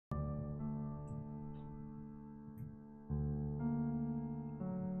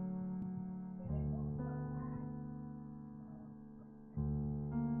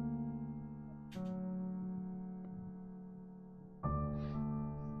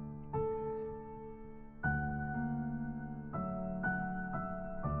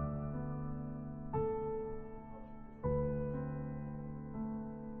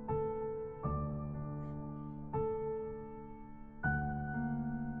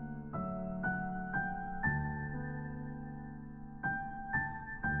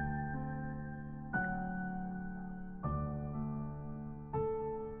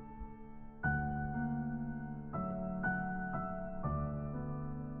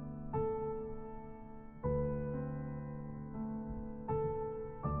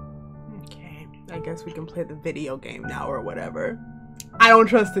I guess we can play the video game now or whatever. I don't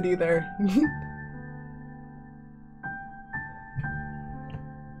trust it either.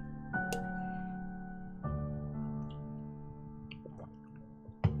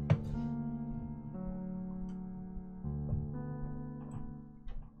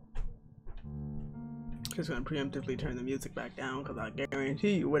 Just gonna preemptively turn the music back down because I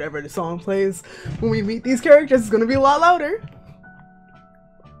guarantee you whatever the song plays when we meet these characters is gonna be a lot louder.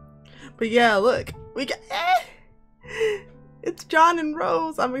 But yeah, look, we got it's John and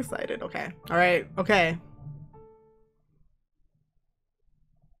Rose. I'm excited. Okay. All right. Okay.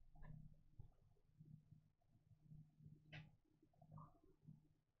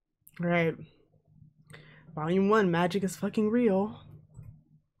 All right. Volume 1, magic is fucking real.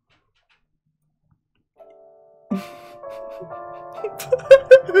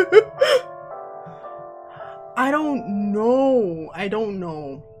 I don't know. I don't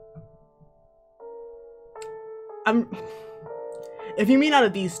know. If you mean out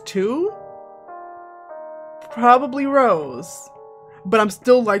of these two, probably Rose. But I'm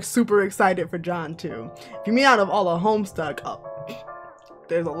still like super excited for John too. If you mean out of all the Homestuck,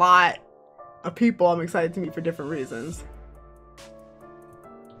 there's a lot of people I'm excited to meet for different reasons.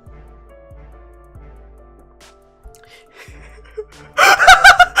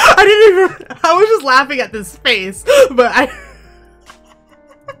 I was just laughing at this face, but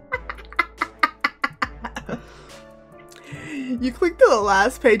You click to the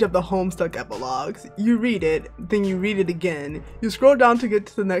last page of the Homestuck epilogues. You read it, then you read it again. You scroll down to get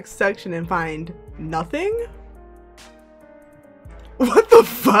to the next section and find nothing? What the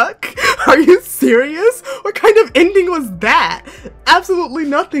fuck? Are you serious? What kind of ending was that? Absolutely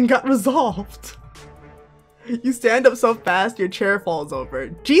nothing got resolved. You stand up so fast your chair falls over.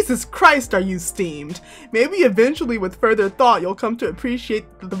 Jesus Christ, are you steamed? Maybe eventually with further thought you'll come to appreciate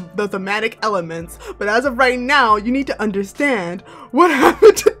the thematic elements, but as of right now you need to understand what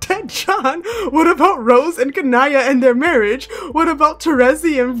happened to dead John? What about Rose and Kanaya and their marriage? What about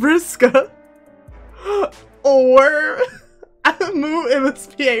Terezi and Vriska? Or Amu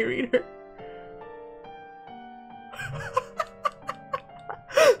MSPA reader.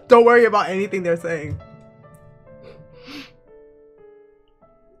 Don't worry about anything they're saying.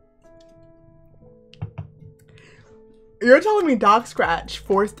 You're telling me Doc Scratch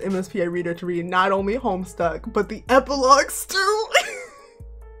forced MSPA reader to read not only Homestuck, but the epilogues too?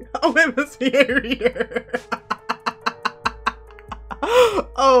 Oh, MSPA reader.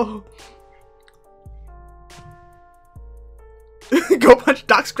 Oh. Go punch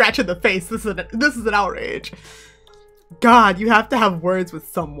Doc Scratch in the face. This is an outrage. God, you have to have words with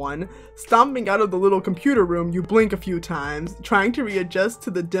someone. Stomping out of the little computer room, you blink a few times, trying to readjust to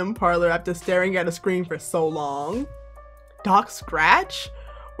the dim parlor after staring at a screen for so long. Doc Scratch?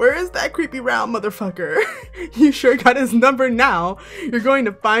 Where is that creepy round motherfucker? You sure got his number now. You're going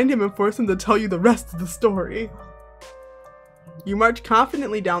to find him and force him to tell you the rest of the story. You march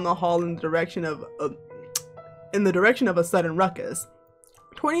confidently down the hall in the direction of a sudden ruckus.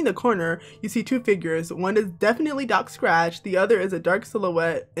 Turning the corner, you see two figures. One is definitely Doc Scratch. The other is a dark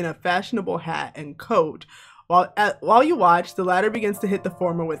silhouette in a fashionable hat and coat. While you watch, the latter begins to hit the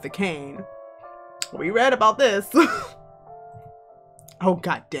former with the cane. We read about this. Oh,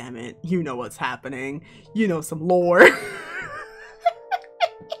 god damn it. You know what's happening. You know some lore.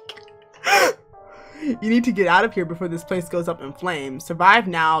 You need to get out of here before this place goes up in flames. Survive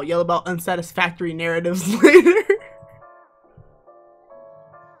now, yell about unsatisfactory narratives later.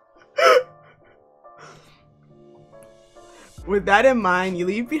 With that in mind, you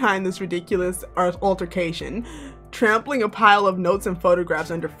leave behind this ridiculous altercation, trampling a pile of notes and photographs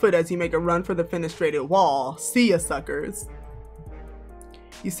underfoot as you make a run for the fenestrated wall. See ya, suckers.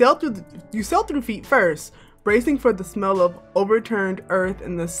 You sail through feet first, bracing for the smell of overturned earth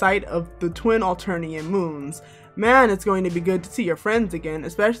and the sight of the twin Alternian moons. Man, it's going to be good to see your friends again,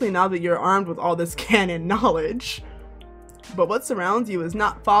 especially now that you're armed with all this canon knowledge. But what surrounds you is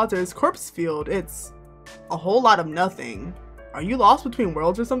not Father's corpse field, it's a whole lot of nothing. Are you lost between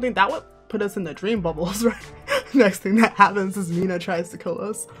worlds or something? That would put us in the dream bubbles, right? Next thing that happens is Mina tries to kill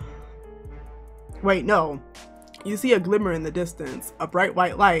us. Wait, no. You see a glimmer in the distance, a bright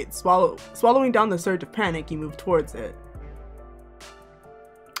white light. Swallowing down the surge of panic, you move towards it.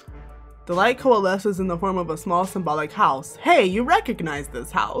 The light coalesces in the form of a small symbolic house. Hey, you recognize this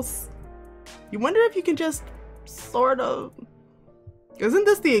house. You wonder if you can just sort of... Isn't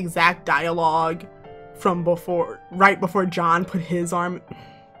this the exact dialogue from before, right before John put his arm...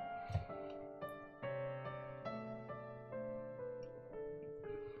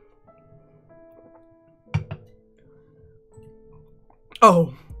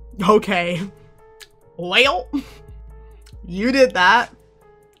 Oh, okay. Well, you did that.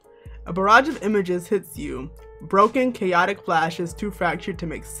 A barrage of images hits you. Broken, chaotic flashes too fractured to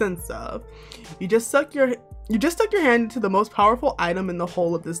make sense of. You just stuck your hand into the most powerful item in the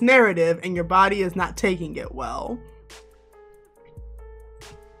whole of this narrative, and your body is not taking it well.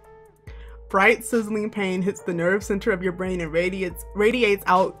 Bright, sizzling pain hits the nerve center of your brain and radiates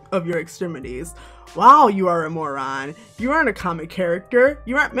out of your extremities. Wow, you are a moron. You aren't a comic character.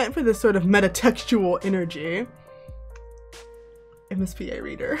 You aren't meant for this sort of metatextual energy. MSPA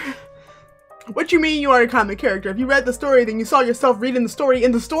reader. What you mean you aren't a comic character? If you read the story, then you saw yourself reading the story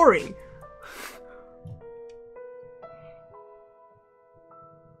in the story.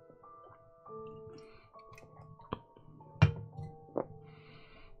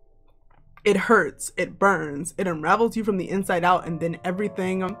 It hurts, it burns, it unravels you from the inside out, and then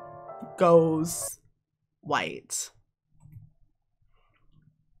everything goes white.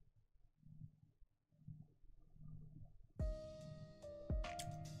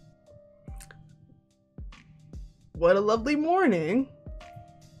 What a lovely morning.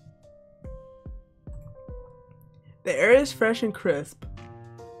 The air is fresh and crisp.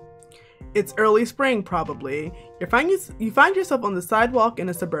 It's early spring, probably. You find yourself on the sidewalk in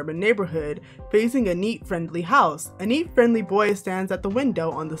a suburban neighborhood, facing a neat, friendly house. A neat, friendly boy stands at the window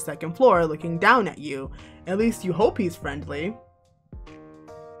on the second floor, looking down at you. At least you hope he's friendly.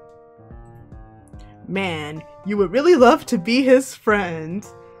 Man, you would really love to be his friend.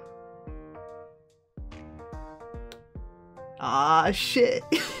 Ah, shit.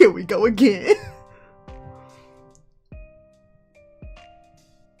 Here we go again.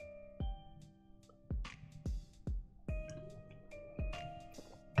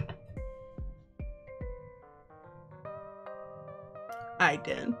 I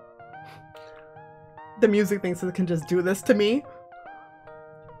did. The music thinks it can just do this to me.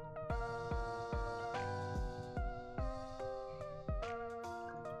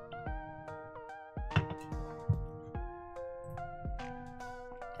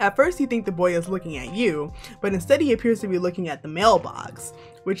 At first you think the boy is looking at you, but instead he appears to be looking at the mailbox,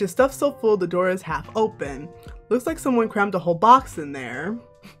 which is stuffed so full the door is half open. Looks like someone crammed a whole box in there.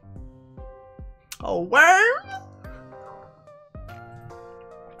 A worm?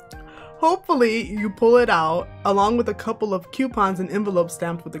 Hopefully, you pull it out, along with a couple of coupons and envelopes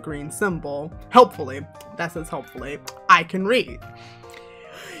stamped with a green symbol. Helpfully. That says helpfully. I can read.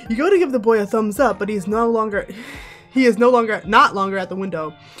 You go to give the boy a thumbs up, but he is not longer at the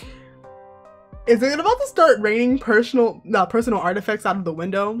window. Is it about to start raining personal artifacts out of the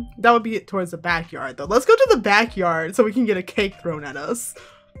window? That would be it towards the backyard, though. Let's go to the backyard so we can get a cake thrown at us.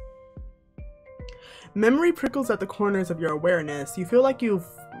 Memory prickles at the corners of your awareness. You feel like you've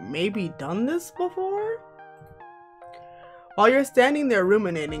maybe done this before? While you're standing there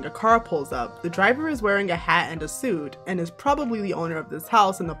ruminating, a car pulls up. The driver is wearing a hat and a suit, and is probably the owner of this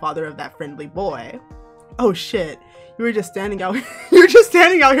house and the father of that friendly boy. Oh shit, you were just standing out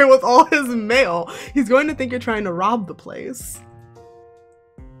here with all his mail. He's going to think you're trying to rob the place.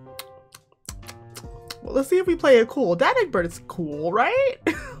 Well, let's see if we play it cool. Dad Egbert's cool, right?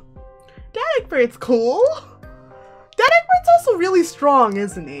 Dad Egbert's cool. Dad Egbert's also really strong,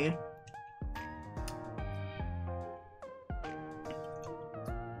 isn't he?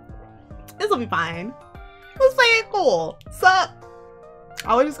 This'll be fine. Let's play it cool. Sup?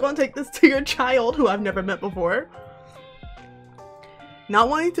 I was just gonna take this to your child who I've never met before. Not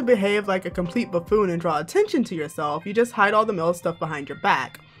wanting to behave like a complete buffoon and draw attention to yourself, you just hide all the mail stuff behind your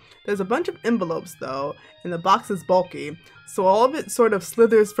back. There's a bunch of envelopes though, and the box is bulky, so all of it sort of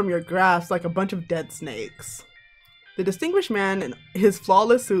slithers from your grasp like a bunch of dead snakes. The distinguished man in his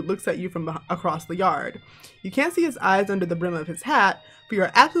flawless suit looks at you from across the yard. You can't see his eyes under the brim of his hat, but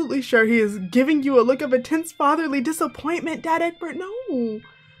you're absolutely sure he is giving you a look of intense fatherly disappointment. Dad Egbert, no.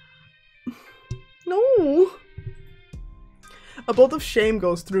 No. A bolt of shame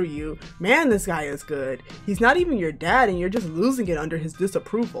goes through you. Man, this guy is good. He's not even your dad and you're just losing it under his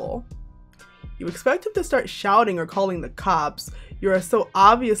disapproval. You expect him to start shouting or calling the cops. You are so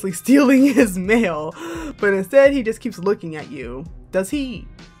obviously stealing his mail, but instead he just keeps looking at you. Does he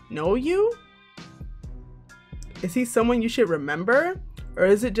know you? Is he someone you should remember? Or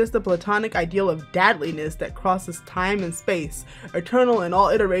is it just a platonic ideal of dadliness that crosses time and space, eternal in all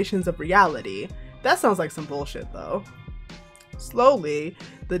iterations of reality? That sounds like some bullshit though. Slowly,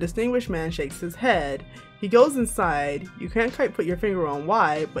 the distinguished man shakes his head. He goes inside. You can't quite put your finger on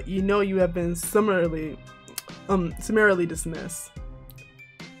why, but you know you have been summarily dismissed.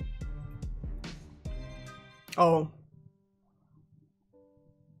 Oh.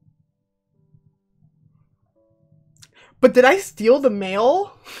 But did I steal the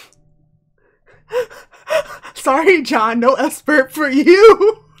mail? Sorry, John, no S-burp for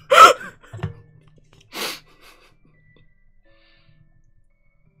you.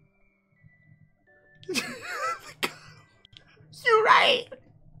 You're right.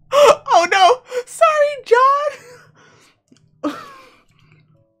 Oh no, sorry, John.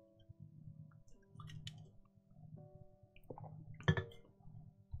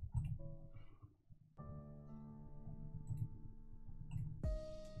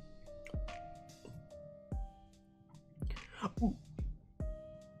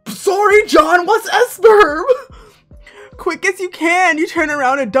 Sorry, John, what's S-burp? Quick as you can, you turn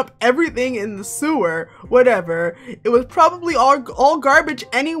around and dump everything in the sewer. Whatever. It was probably all garbage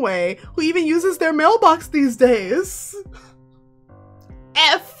anyway. Who even uses their mailbox these days?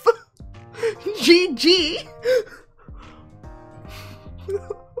 F. GG.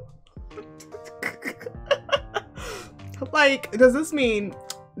 Like, does this mean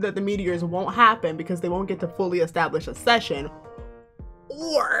that the meteors won't happen because they won't get to fully establish a session?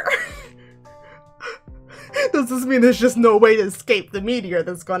 Or does this mean there's just no way to escape the meteor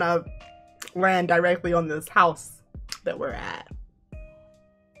that's gonna land directly on this house that we're at?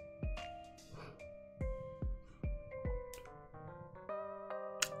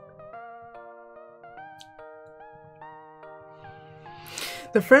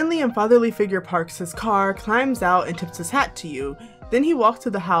 The friendly and fatherly figure parks his car, climbs out, and tips his hat to you. Then he walks to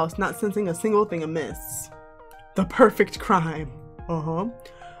the house, not sensing a single thing amiss. The perfect crime. Uh-huh.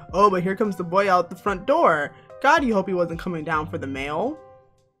 Oh, but here comes the boy out the front door. God, you hope he wasn't coming down for the mail.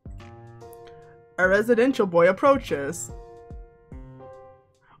 A residential boy approaches.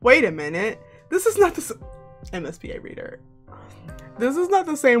 Wait a minute. This is not the MSPA reader. This is not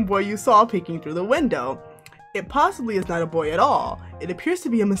the same boy you saw peeking through the window. It possibly is not a boy at all. It appears to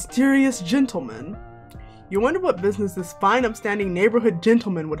be a mysterious gentleman. You wonder what business this fine, upstanding neighborhood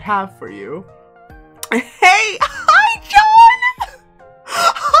gentleman would have for you. Hey! Hi, John!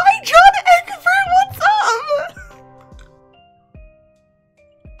 Hi, John Egbert! What's up?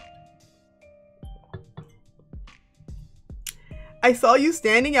 I saw you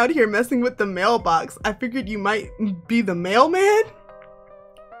standing out here messing with the mailbox. I figured you might be the mailman?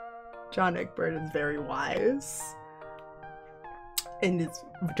 John Egbert is very wise. And it's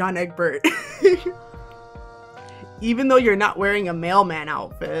John Egbert. Even though you're not wearing a mailman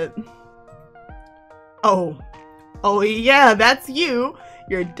outfit. Oh yeah, that's you.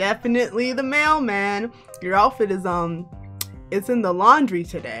 You're definitely the mailman. Your outfit is, it's in the laundry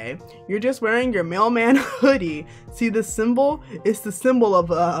today. You're just wearing your mailman hoodie. See the symbol? It's the symbol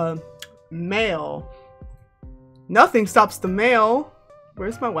of, mail. Nothing stops the mail.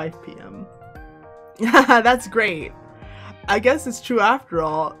 Where's my wife, PM? That's great. I guess it's true after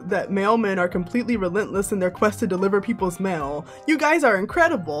all that mailmen are completely relentless in their quest to deliver people's mail. You guys are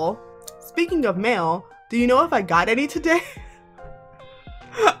incredible. Speaking of mail, do you know if I got any today?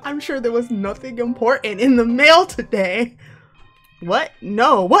 I'm sure there was nothing important in the mail today. What?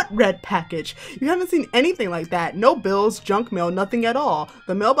 No, what red package? You haven't seen anything like that. No bills, junk mail, nothing at all.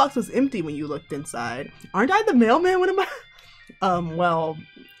 The mailbox was empty when you looked inside. Aren't I the mailman? What am I? Well,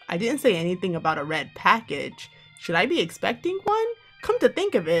 I didn't say anything about a red package. Should I be expecting one? Come to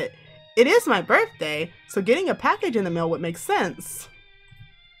think of it, it is my birthday, so getting a package in the mail would make sense.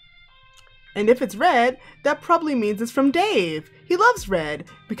 And if it's red, that probably means it's from Dave. He loves red,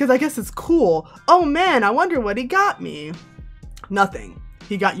 because I guess it's cool. Oh man, I wonder what he got me. Nothing.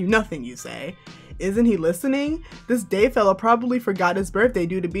 He got you nothing, you say. Isn't he listening? This Dave fellow probably forgot his birthday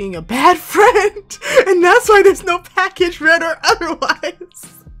due to being a bad friend. And that's why there's no package, red or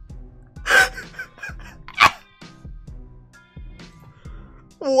otherwise.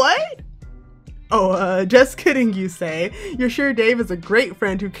 What? Oh, just kidding, you say. You're sure Dave is a great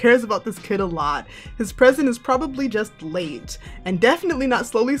friend who cares about this kid a lot. His present is probably just late, and definitely not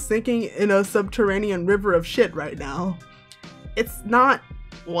slowly sinking in a subterranean river of shit right now. It's not...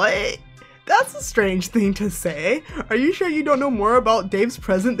 What? That's a strange thing to say. Are you sure you don't know more about Dave's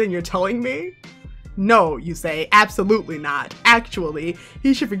present than you're telling me? No, you say, absolutely not. Actually,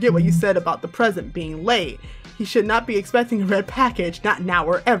 he should forget what you said about the present being late. He should not be expecting a red package, not now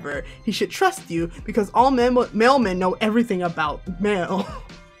or ever. He should trust you, because all mailmen know everything about mail.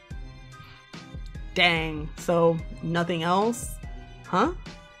 Dang, so nothing else? Huh?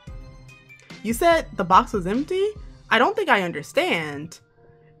 You said the box was empty? I don't think I understand.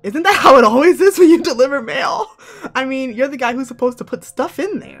 Isn't that how it always is when you deliver mail? I mean, you're the guy who's supposed to put stuff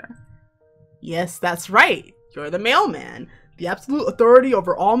in there. Yes, that's right. You're the mailman. The absolute authority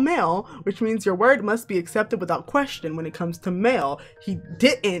over all mail, which means your word must be accepted without question when it comes to mail. He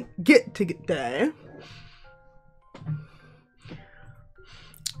didn't get to get there.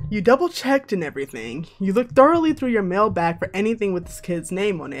 You double-checked and everything. You looked thoroughly through your mail bag for anything with this kid's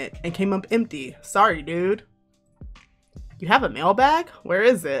name on it and came up empty. Sorry, dude. You have a mailbag? Where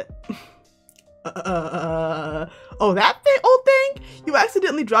is it? Oh, that old thing? You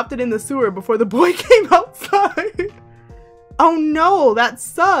accidentally dropped it in the sewer before the boy came outside. Oh no, that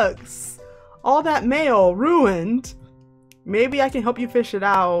sucks. All that mail ruined. Maybe I can help you fish it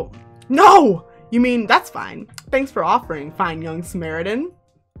out. No! You mean, that's fine. Thanks for offering, fine young Samaritan.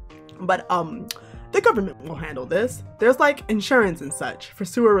 But, the government will handle this. There's like insurance and such for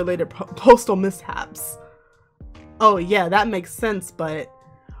sewer related postal mishaps. Oh yeah, that makes sense, but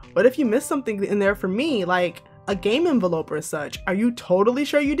what if you missed something in there for me, like a game envelope or such? Are you totally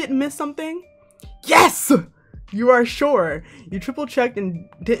sure you didn't miss something? Yes! You are sure. You triple checked and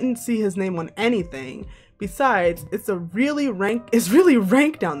didn't see his name on anything. Besides, it's really rank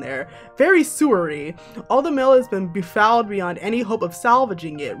down there. Very sewery. All the mail has been befouled beyond any hope of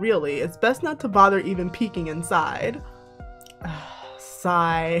salvaging it, really. It's best not to bother even peeking inside.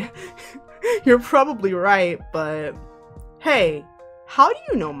 Sigh. You're probably right, but hey, how do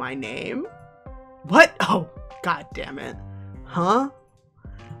you know my name? What? Oh, god damn it. Huh?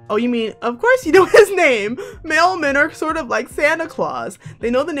 Oh, you mean, of course you know his name! Mailmen are sort of like Santa Claus. They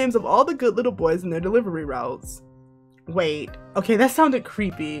know the names of all the good little boys in their delivery routes. Wait, okay, that sounded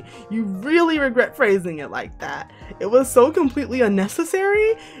creepy. You really regret phrasing it like that. It was so completely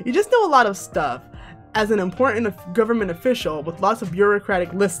unnecessary. You just know a lot of stuff as an important government official with lots of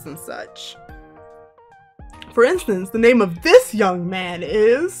bureaucratic lists and such. For instance, the name of this young man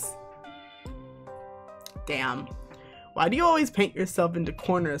is... Damn. Why do you always paint yourself into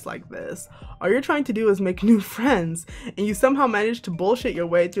corners like this? All you're trying to do is make new friends, and you somehow manage to bullshit your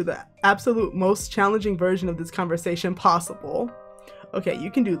way through the absolute most challenging version of this conversation possible. Okay,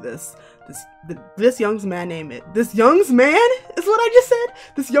 you can do this. This young man is what I just said?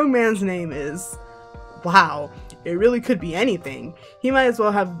 This young man's name is... Wow, it really could be anything. He might as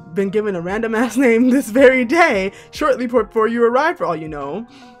well have been given a random ass name this very day, shortly before you arrive for all you know.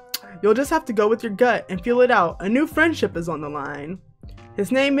 You'll just have to go with your gut and feel it out. A new friendship is on the line.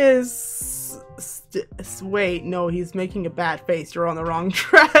 His name is... Wait, no, he's making a bad face. You're on the wrong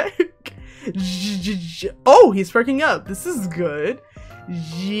track. Oh, he's perking up. This is good.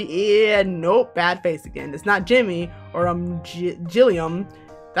 Yeah, nope, bad face again. It's not Jimmy or Gilliam.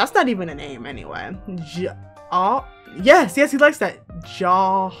 That's not even a name anyway. Yes, he likes that.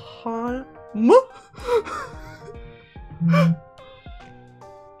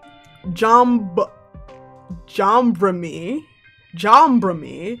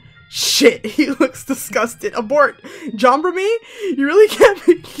 Jombrami. Shit, he looks disgusted. Abort. Jombrami? You really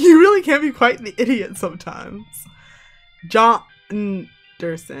can't be quite the idiot sometimes. Jonderson?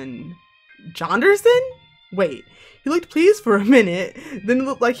 Wait, he looked pleased for a minute, then it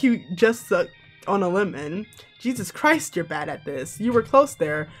looked like he just sucked on a lemon. Jesus Christ, you're bad at this. You were close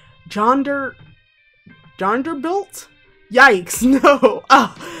there. Jonderbuilt? Yikes, no.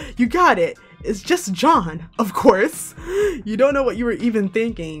 You got it. It's just John, of course. You don't know what you were even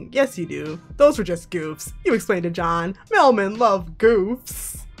thinking. Yes, you do. Those were just goofs. You explained to John. Mailmen love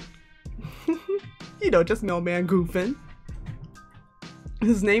goofs. You know, just mailman goofing.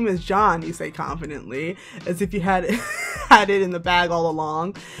 His name is John, you say confidently, as if you had it in the bag all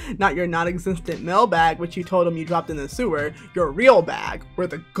along. Not your non-existent mail bag, which you told him you dropped in the sewer. Your real bag, where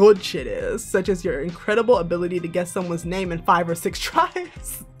the good shit is, such as your incredible ability to guess someone's name in 5 or 6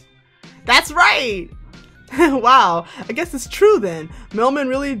 tries. That's right! Wow, I guess it's true then. Mailmen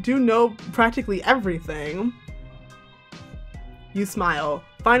really do know practically everything. You smile.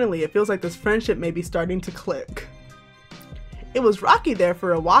 Finally, it feels like this friendship may be starting to click. It was rocky there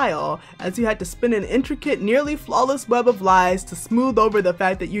for a while, as you had to spin an intricate, nearly flawless web of lies to smooth over the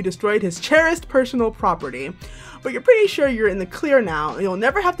fact that you destroyed his cherished personal property. But you're pretty sure you're in the clear now, and you'll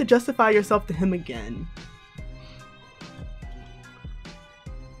never have to justify yourself to him again.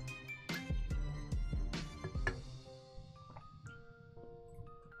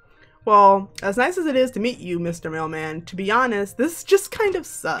 Well, as nice as it is to meet you, Mr. Mailman, to be honest, this just kind of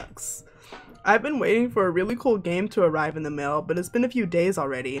sucks. I've been waiting for a really cool game to arrive in the mail, but it's been a few days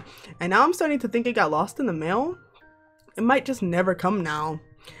already, and now I'm starting to think it got lost in the mail. It might just never come now,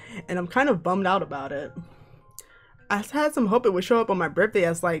 and I'm kind of bummed out about it. I had some hope it would show up on my birthday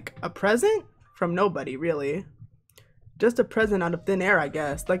as like a present from nobody, really. Just a present out of thin air, I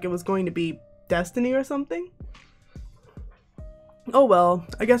guess, like it was going to be destiny or something. Oh well,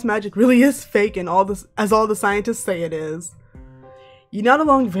 I guess magic really is fake and as all the scientists say it is. You nod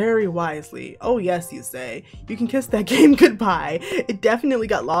along very wisely. Oh yes, you say. You can kiss that game goodbye. It definitely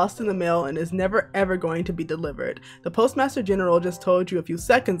got lost in the mail and is never ever going to be delivered. The Postmaster General just told you a few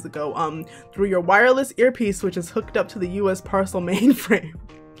seconds ago, through your wireless earpiece which is hooked up to the US parcel mainframe.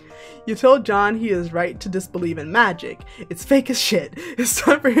 You told John he is right to disbelieve in magic. It's fake as shit. It's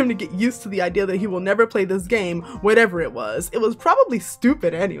time for him to get used to the idea that he will never play this game, whatever it was. It was probably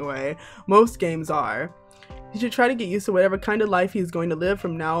stupid anyway. Most games are. He should try to get used to whatever kind of life he's going to live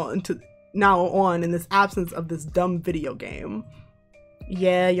from now on in this absence of this dumb video game.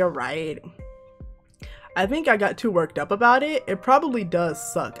 Yeah, you're right. I think I got too worked up about it. It probably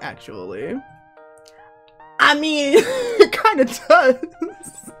does suck, actually. I mean, it kind of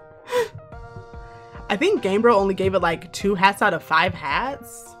does. I think GameBro only gave it like 2 hats out of 5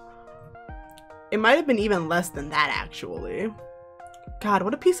 hats. It might have been even less than that, actually. God,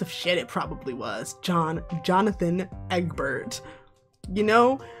 what a piece of shit it probably was. Jonathan Egbert. You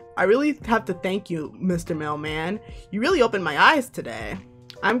know, I really have to thank you, Mr. Mailman. You really opened my eyes today.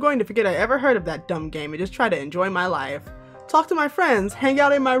 I'm going to forget I ever heard of that dumb game and just try to enjoy my life. Talk to my friends, hang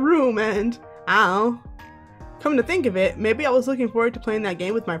out in my room, and I don't know. Come to think of it, maybe I was looking forward to playing that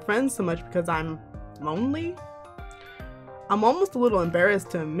game with my friends so much because I'm lonely? I'm almost a little embarrassed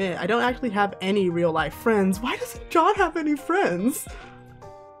to admit I don't actually have any real life friends. Why doesn't John have any friends?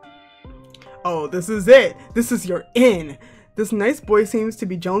 Oh, this is it. This is your in. This nice boy seems to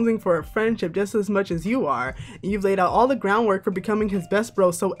be jonesing for a friendship just as much as you are, and you've laid out all the groundwork for becoming his best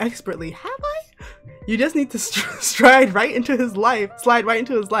bro so expertly. Have I? You just need to slide right into his life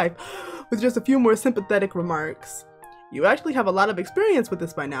with just a few more sympathetic remarks. You actually have a lot of experience with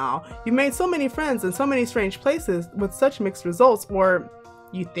this by now. You've made so many friends in so many strange places with such mixed results, or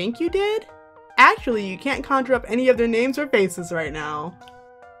you think you did? Actually, you can't conjure up any of their names or faces right now.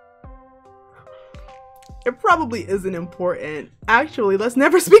 It probably isn't important. Actually, let's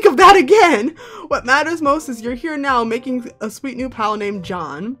never speak of that again! What matters most is you're here now making a sweet new pal named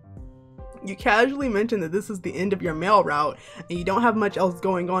John. You casually mentioned that this is the end of your mail route and you don't have much else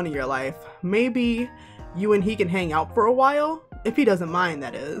going on in your life. Maybe you and he can hang out for a while? If he doesn't mind,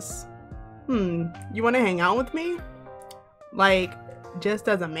 that is. You want to hang out with me? Like, just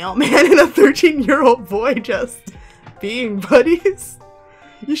as a mailman and a 13-year-old boy just being buddies?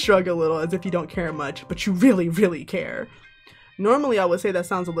 You shrug a little as if you don't care much, but you really, really care. Normally I would say that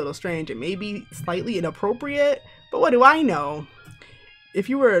sounds a little strange and maybe slightly inappropriate, but what do I know? If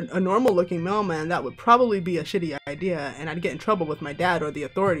you were a normal looking mailman, that would probably be a shitty idea and I'd get in trouble with my dad or the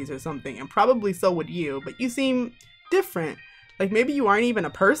authorities or something, and probably so would you, but you seem different. Like maybe you aren't even a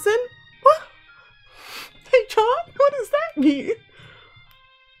person? What? Hey John, what does that mean?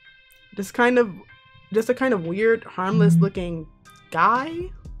 Just a kind of weird, harmless looking guy?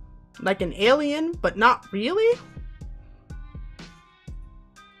 Like an alien, but not really?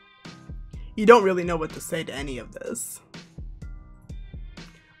 You don't really know what to say to any of this.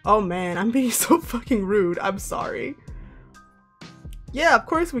 Oh man, I'm being so fucking rude. I'm sorry. Yeah, of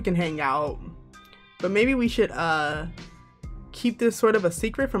course we can hang out. But maybe we should, keep this sort of a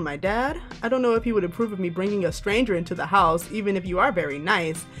secret from my dad? I don't know if he would approve of me bringing a stranger into the house, even if you are very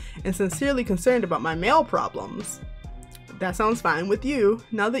nice and sincerely concerned about my mail problems. That sounds fine with you.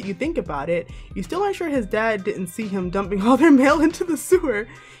 Now that you think about it, you still aren't sure his dad didn't see him dumping all their mail into the sewer.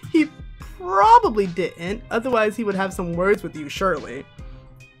 He probably didn't, otherwise he would have some words with you, surely.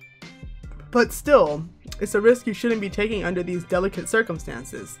 But still, it's a risk you shouldn't be taking under these delicate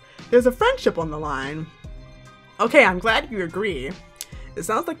circumstances. There's a friendship on the line. Okay, I'm glad you agree. It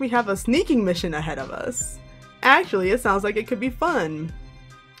sounds like we have a sneaking mission ahead of us. Actually, it sounds like it could be fun.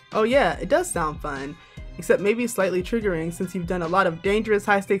 Oh yeah, it does sound fun. Except maybe slightly triggering since you've done a lot of dangerous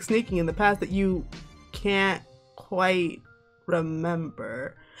high-stakes sneaking in the past that you can't quite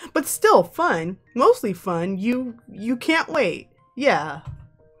remember. But still fun. Mostly fun. You can't wait. Yeah.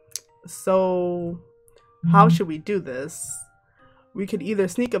 So, how should we do this? We could either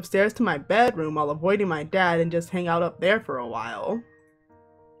sneak upstairs to my bedroom while avoiding my dad and just hang out up there for a while.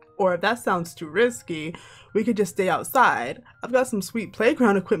 Or if that sounds too risky, we could just stay outside. I've got some sweet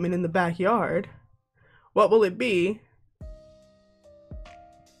playground equipment in the backyard. What will it be?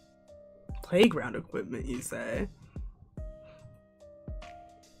 Playground equipment, you say?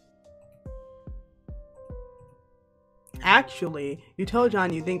 Actually, you tell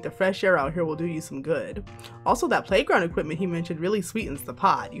John you think the fresh air out here will do you some good. Also, that playground equipment he mentioned really sweetens the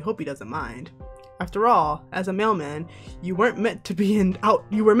pot. You hope he doesn't mind. After all, as a mailman, you weren't meant to be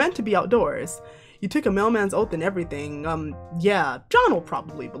you were meant to be outdoors. You took a mailman's oath and everything. Yeah, John will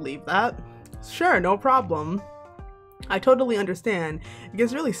probably believe that. Sure, no problem. I totally understand. It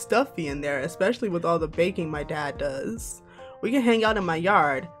gets really stuffy in there, especially with all the baking my dad does. We can hang out in my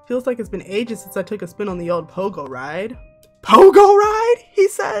yard. Feels like it's been ages since I took a spin on the old pogo ride. Pogo ride? He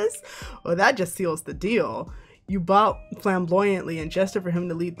says. Well, that just seals the deal. You bow flamboyantly and gesture for him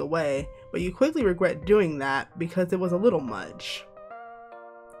to lead the way, but you quickly regret doing that because it was a little much.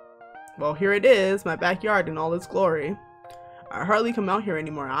 Well, here it is, my backyard in all its glory. I hardly come out here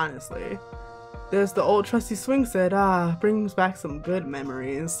anymore, honestly. There's the old trusty swing set, brings back some good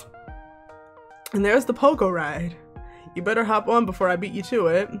memories. And there's the pogo ride. You better hop on before I beat you to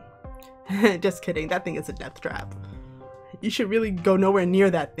it. Just kidding, that thing is a death trap. You should really go nowhere near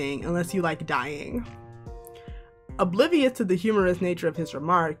that thing unless you like dying. Oblivious to the humorous nature of his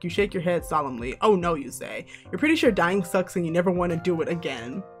remark, you shake your head solemnly. Oh no, you say. You're pretty sure dying sucks and you never want to do it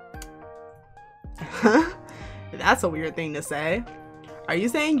again. Huh? That's a weird thing to say. Are you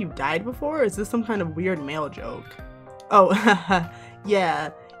saying you died before, or is this some kind of weird male joke? Oh, yeah.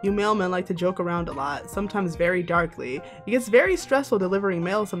 You mailmen like to joke around a lot, sometimes very darkly. It gets very stressful delivering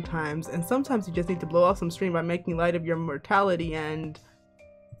mail sometimes, and sometimes you just need to blow off some steam by making light of your mortality, and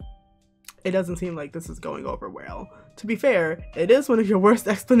it doesn't seem like this is going over well. To be fair, it is one of your worst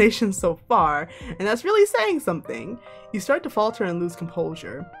explanations so far, and that's really saying something. You start to falter and lose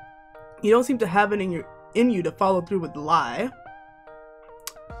composure. You don't seem to have it in you to follow through with the lie.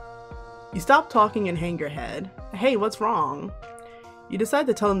 You stop talking and hang your head. Hey, what's wrong? You decide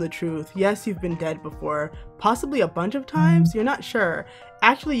to tell him the truth. Yes, you've been dead before, possibly a bunch of times, you're not sure.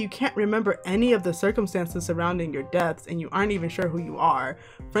 Actually, you can't remember any of the circumstances surrounding your deaths, and you aren't even sure who you are.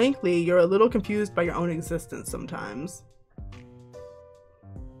 Frankly, you're a little confused by your own existence sometimes.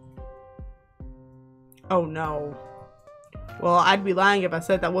 Oh no. Well, I'd be lying if I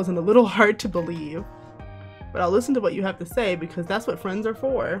said that wasn't a little hard to believe. But I'll listen to what you have to say, because that's what friends are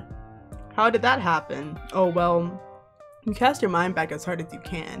for. How did that happen? Oh well, you cast your mind back as hard as you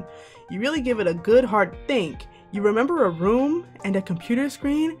can. You really give it a good hard think. You remember a room and a computer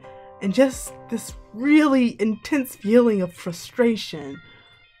screen and just this really intense feeling of frustration.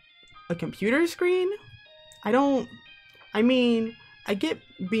 A computer screen? I mean, I get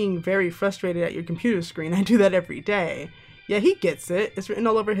being very frustrated at your computer screen. I do that every day. Yeah, he gets it. It's written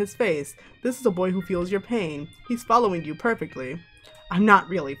all over his face. This is a boy who feels your pain. He's following you perfectly. I'm not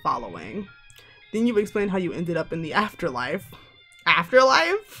really following. Then you explain how you ended up in the afterlife.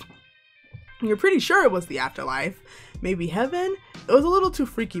 Afterlife? You're pretty sure it was the afterlife. Maybe heaven? It was a little too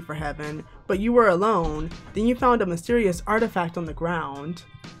freaky for heaven, but you were alone. Then you found a mysterious artifact on the ground.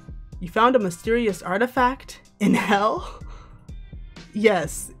 You found a mysterious artifact in hell?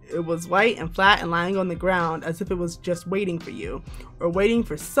 Yes, it was white and flat and lying on the ground as if it was just waiting for you. Or waiting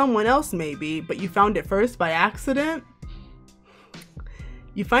for someone else maybe, but you found it first by accident?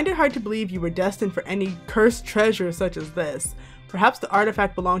 You find it hard to believe you were destined for any cursed treasure such as this. Perhaps the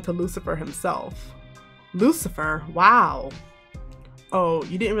artifact belonged to Lucifer himself. Lucifer? Wow. Oh,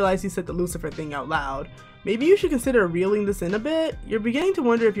 you didn't realize you said the Lucifer thing out loud. Maybe you should consider reeling this in a bit. You're beginning to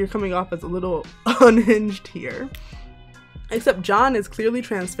wonder if you're coming off as a little unhinged here. Except John is clearly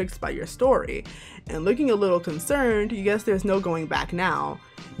transfixed by your story, and looking a little concerned, you guess there's no going back now.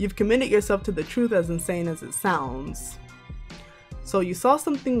 You've committed yourself to the truth, as insane as it sounds. So you saw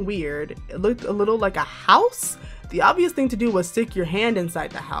something weird. It looked a little like a house? The obvious thing to do was stick your hand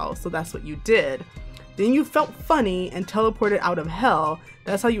inside the house, so that's what you did. Then you felt funny and teleported out of hell.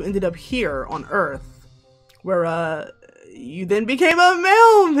 That's how you ended up here on Earth, where you then became a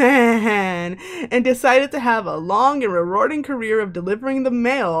mailman and decided to have a long and rewarding career of delivering the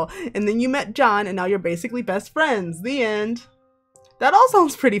mail, and then you met John and now you're basically best friends. The end. That all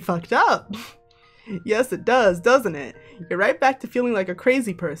sounds pretty fucked up. Yes, it does, doesn't it? You're right back to feeling like a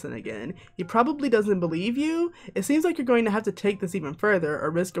crazy person again. He probably doesn't believe you. It seems like you're going to have to take this even further or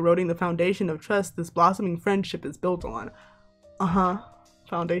risk eroding the foundation of trust this blossoming friendship is built on.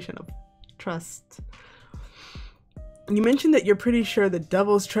 Foundation of trust. You mentioned that you're pretty sure the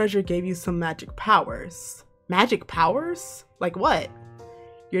devil's treasure gave you some magic powers. Magic powers? Like what?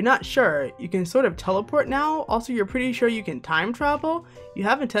 You're not sure. You can sort of teleport now. Also, you're pretty sure you can time travel. You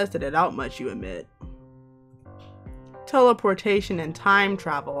haven't tested it out much, you admit. Teleportation and time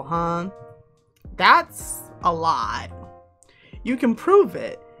travel, huh? That's a lot. You can prove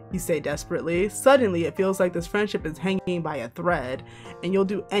it, you say desperately. Suddenly, it feels like this friendship is hanging by a thread, and you'll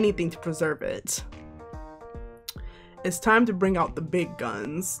do anything to preserve it. It's time to bring out the big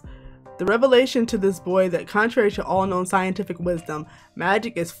guns. The revelation to this boy that, contrary to all known scientific wisdom,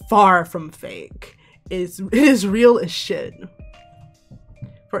 magic is far from fake. It is real as shit.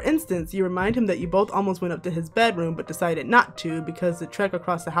 For instance, you remind him that you both almost went up to his bedroom but decided not to because the trek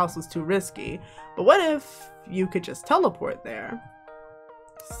across the house was too risky. But what if you could just teleport there?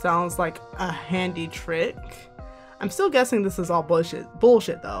 Sounds like a handy trick. I'm still guessing this is all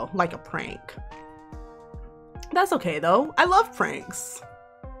bullshit though, like a prank. That's okay though, I love pranks.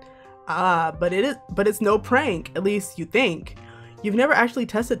 But it's no prank, at least you think. You've never actually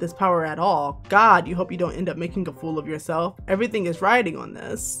tested this power at all. God, you hope you don't end up making a fool of yourself. Everything is riding on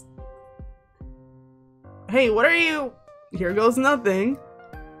this. Hey, what are you? Here goes nothing.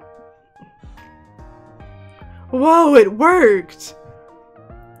 Whoa, it worked!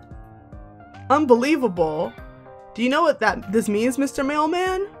 Unbelievable. Do you know what this means, Mr.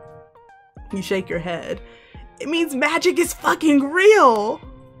 Mailman? You shake your head. It means magic is fucking real!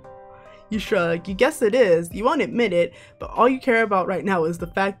 You shrug. You guess it is. You won't admit it, but all you care about right now is the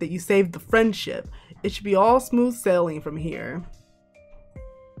fact that you saved the friendship. It should be all smooth sailing from here.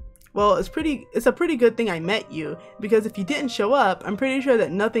 Well, it's a pretty good thing I met you, because if you didn't show up, I'm pretty sure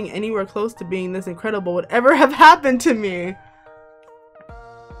that nothing anywhere close to being this incredible would ever have happened to me.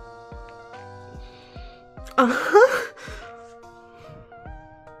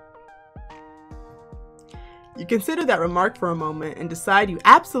 You consider that remark for a moment and decide you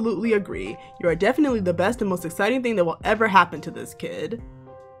absolutely agree. You are definitely the best and most exciting thing that will ever happen to this kid.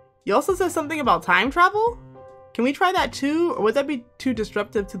 You also said something about time travel? Can we try that too, or would that be too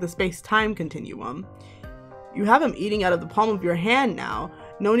disruptive to the space-time continuum? You have him eating out of the palm of your hand now.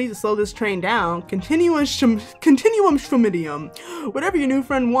 No need to slow this train down. Continuum schmidium. Whatever your new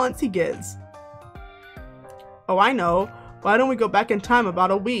friend wants, he gets. Oh, I know. Why don't we go back in time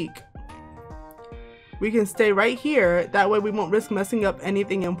about a week? We can stay right here, that way we won't risk messing up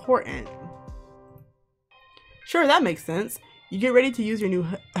anything important. Sure, that makes sense. You get ready to use your new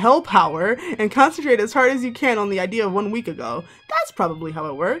hell power and concentrate as hard as you can on the idea of 1 week ago. That's probably how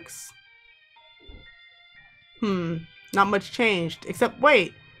it works. Not much changed, except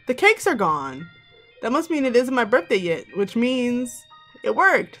wait, the cakes are gone. That must mean it isn't my birthday yet, which means it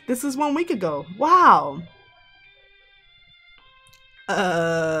worked. This is 1 week ago. Wow.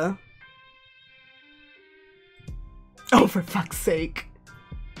 Oh, for fuck's sake.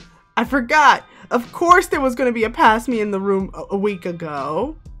 I forgot. Of course there was going to be a pass me in the room a week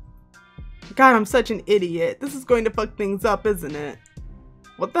ago. God, I'm such an idiot. This is going to fuck things up, isn't it?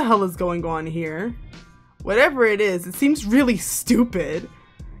 What the hell is going on here? Whatever it is, it seems really stupid.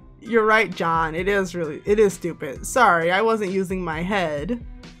 You're right, John. It is stupid. Sorry, I wasn't using my head.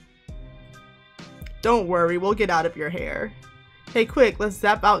 Don't worry, we'll get out of your hair. Hey, quick, let's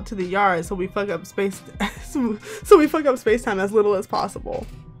zap out to the yard so we fuck up space so we fuck up space-time as little as possible.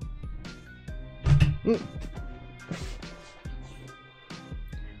 Phew.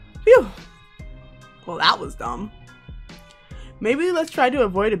 Well, that was dumb. Maybe let's try to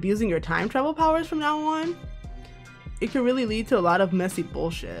avoid abusing your time travel powers from now on. It could really lead to a lot of messy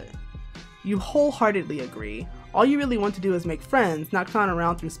bullshit. You wholeheartedly agree. All you really want to do is make friends, not clown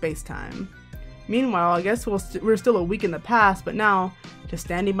around through space-time. Meanwhile, I guess we're still a week in the past, but now, just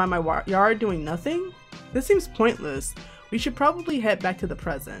standing by my yard doing nothing? This seems pointless. We should probably head back to the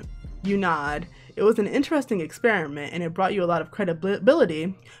present. You nod. It was an interesting experiment, and it brought you a lot of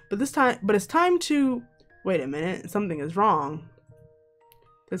credibility, but it's time to... Wait a minute, something is wrong.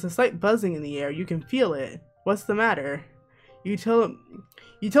 There's a slight buzzing in the air. You can feel it. What's the matter? You tell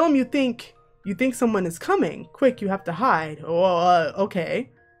him you think someone is coming. Quick, you have to hide. Oh,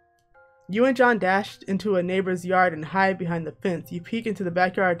 okay. You and John dashed into a neighbor's yard and hide behind the fence. You peek into the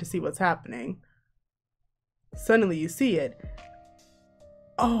backyard to see what's happening. Suddenly you see it.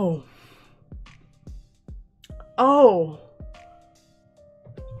 Oh. Oh.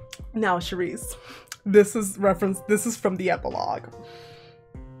 Now, Charisse, this is from the epilogue.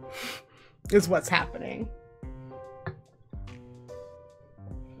 Is what's happening.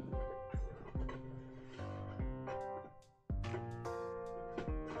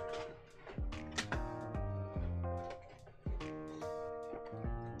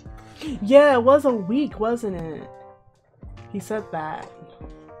 Yeah, it was a week, wasn't it? He said that.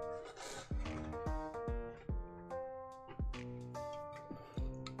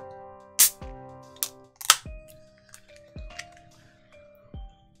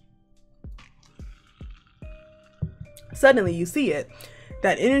 Suddenly, you see it.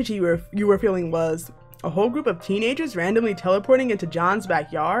 That energy you were feeling was a whole group of teenagers randomly teleporting into John's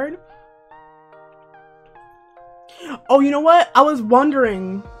backyard. Oh, you know what? I was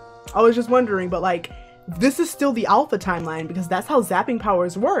just wondering, but like, this is still the alpha timeline because that's how zapping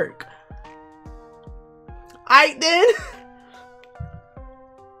powers work. I did.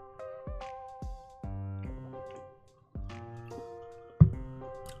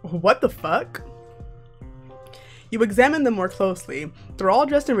 What the fuck? You examine them more closely. They're all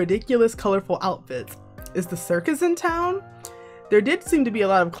dressed in ridiculous, colorful outfits. Is the circus in town? There did seem to be a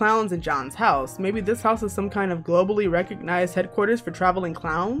lot of clowns in John's house. Maybe this house is some kind of globally recognized headquarters for traveling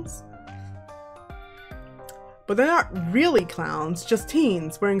clowns? But they're not really clowns, just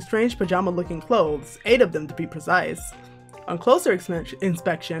teens wearing strange pajama-looking clothes, 8 of them to be precise. On closer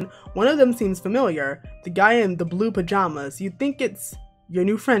inspection, one of them seems familiar, the guy in the blue pajamas. You'd think it's your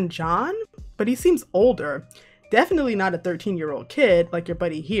new friend John? But he seems older. Definitely not a 13-year-old kid like your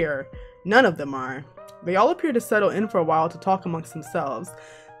buddy here. None of them are. They all appear to settle in for a while to talk amongst themselves.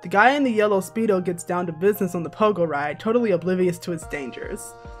 The guy in the yellow Speedo gets down to business on the pogo ride, totally oblivious to its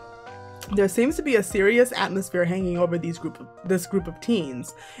dangers. There seems to be a serious atmosphere hanging over this group of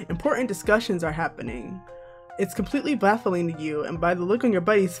teens. Important discussions are happening. It's completely baffling to you, and by the look on your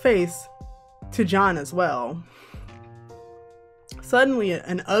buddy's face, to John as well. Suddenly,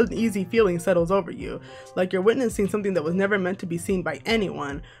 an uneasy feeling settles over you, like you're witnessing something that was never meant to be seen by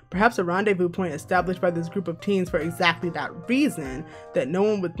anyone, perhaps a rendezvous point established by this group of teens for exactly that reason, that no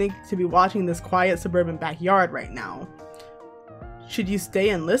one would think to be watching this quiet suburban backyard right now. Should you stay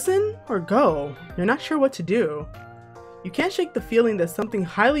and listen, or go? You're not sure what to do. You can't shake the feeling that something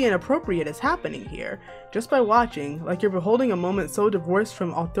highly inappropriate is happening here, just by watching, like you're beholding a moment so divorced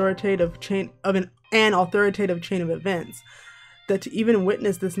from an authoritative chain of events, that to even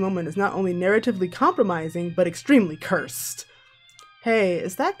witness this moment is not only narratively compromising, but extremely cursed. Hey,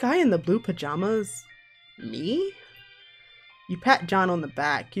 is that guy in the blue pajamas me? You pat John on the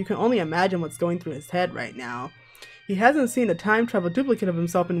back. You can only imagine what's going through his head right now. He hasn't seen a time travel duplicate of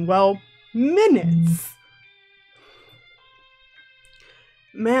himself in, well, minutes.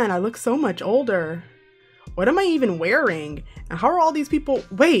 Man, I look so much older. What am I even wearing? And how are all these people?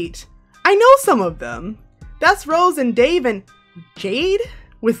 Wait, I know some of them. That's Rose and Dave and Jade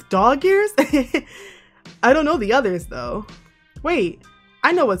with dog ears? I don't know the others though. Wait,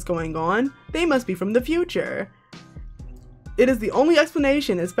 I know what's going on. They must be from the future. It is the only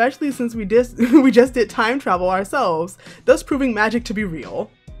explanation, especially since we just did time travel ourselves, thus proving magic to be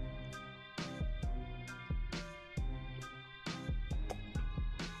real.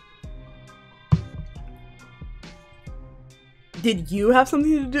 Did you have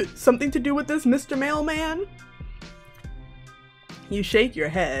something to do with this, Mr. Mailman? You shake your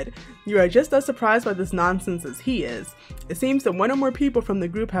head. You are just as surprised by this nonsense as he is. It seems that one or more people from the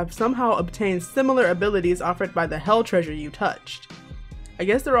group have somehow obtained similar abilities offered by the hell treasure you touched. I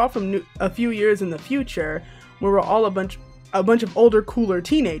guess they're all from a few years in the future, where we're all a bunch of older, cooler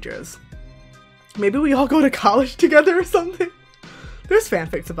teenagers. Maybe we all go to college together or something? There's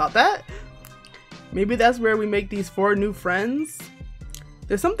fanfics about that. Maybe that's where we make these 4 new friends?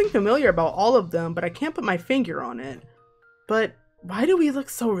 There's something familiar about all of them, but I can't put my finger on it. But why do we look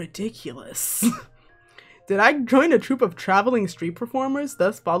so ridiculous? Did I join a troupe of traveling street performers,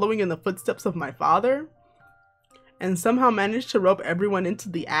 thus following in the footsteps of my father? And somehow managed to rope everyone into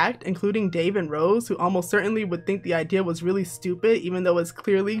the act, including Dave and Rose, who almost certainly would think the idea was really stupid, even though it's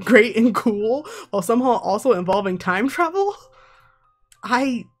clearly great and cool, while somehow also involving time travel?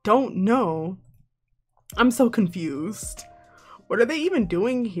 I don't know. I'm so confused. What are they even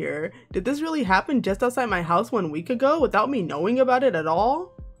doing here? Did this really happen just outside my house 1 week ago without me knowing about it at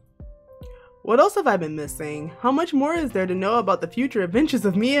all? What else have I been missing? How much more is there to know about the future adventures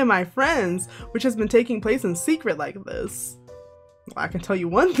of me and my friends, which has been taking place in secret like this? Well, I can tell you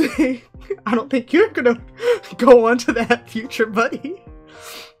one thing. I don't think you're gonna go on to that future, buddy.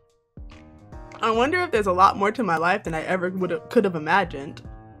 I wonder if there's a lot more to my life than I ever could have imagined.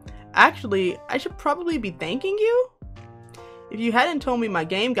 Actually, I should probably be thanking you? If you hadn't told me my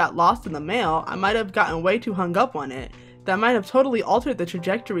game got lost in the mail, I might have gotten way too hung up on it. That might have totally altered the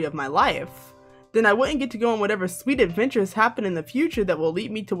trajectory of my life. Then I wouldn't get to go on whatever sweet adventures happen in the future that will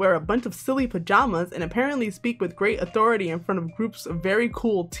lead me to wear a bunch of silly pajamas and apparently speak with great authority in front of groups of very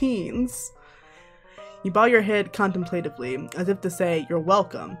cool teens. You bow your head contemplatively, as if to say, you're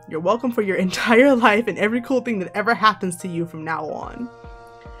welcome. You're welcome for your entire life and every cool thing that ever happens to you from now on.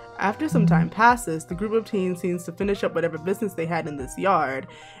 After some time passes, the group of teens seems to finish up whatever business they had in this yard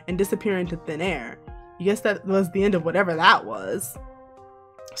and disappear into thin air. I guess that was the end of whatever that was.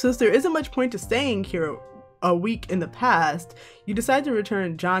 Since there isn't much point to staying here a week in the past, you decide to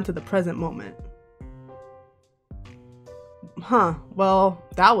return John to the present moment. Huh, well,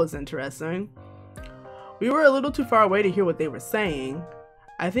 that was interesting. We were a little too far away to hear what they were saying.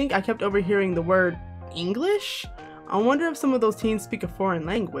 I think I kept overhearing the word English? I wonder if some of those teens speak a foreign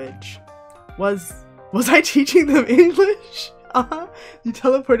language. Was I teaching them English? You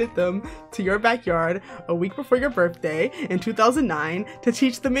teleported them to your backyard a week before your birthday in 2009 to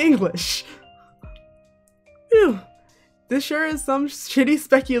teach them English. Phew. This sure is some shitty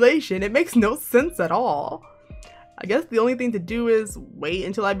speculation. It makes no sense at all. I guess the only thing to do is wait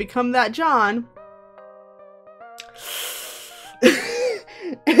until I become that John.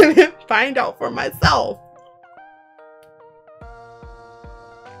 And then find out for myself.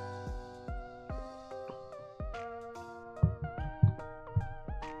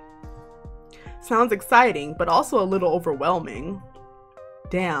 Sounds exciting, but also a little overwhelming.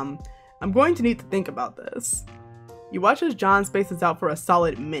 Damn, I'm going to need to think about this. You watch as John spaces out for a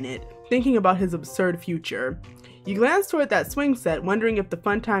solid minute, thinking about his absurd future. You glance toward that swing set, wondering if the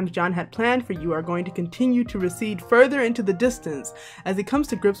fun times John had planned for you are going to continue to recede further into the distance as he comes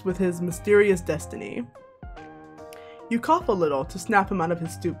to grips with his mysterious destiny. You cough a little to snap him out of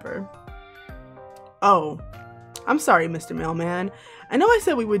his stupor. Oh, I'm sorry, Mr. Mailman. I know I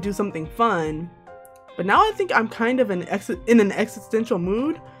said we would do something fun, but now I think I'm kind of in an existential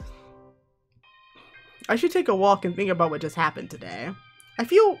mood. I should take a walk and think about what just happened today. I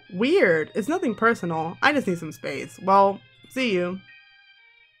feel weird. It's nothing personal. I just need some space. Well, see you.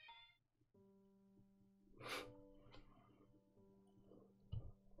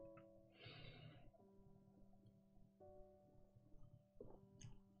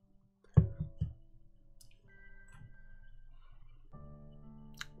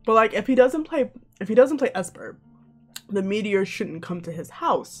 But like, if he doesn't play Esper, the meteor shouldn't come to his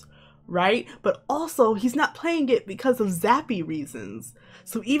house, right? But also, he's not playing it because of zappy reasons.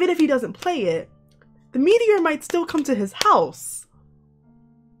 So even if he doesn't play it, the meteor might still come to his house.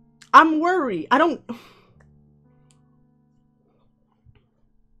 I'm worried. I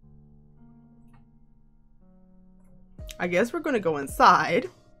guess we're gonna go inside.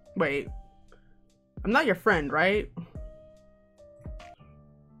 Wait. I'm not your friend, right?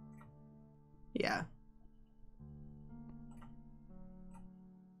 Yeah.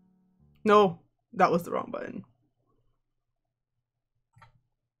 No, that was the wrong button.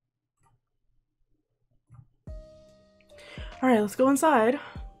 All right, let's go inside.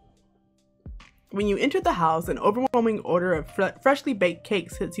 When you enter the house, an overwhelming odor of freshly baked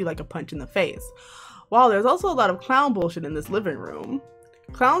cakes hits you like a punch in the face. Wow, there's also a lot of clown bullshit in this living room.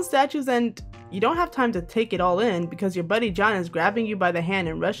 Clown statues, and you don't have time to take it all in because your buddy John is grabbing you by the hand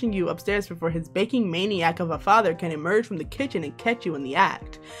and rushing you upstairs before his baking maniac of a father can emerge from the kitchen and catch you in the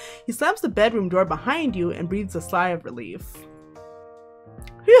act. He slams the bedroom door behind you and breathes a sigh of relief.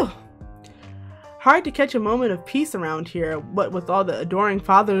 Phew! Hard to catch a moment of peace around here, what with all the adoring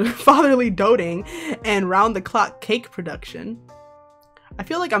fatherly doting and round-the-clock cake production. I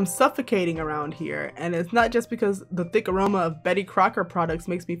feel like I'm suffocating around here, and it's not just because the thick aroma of Betty Crocker products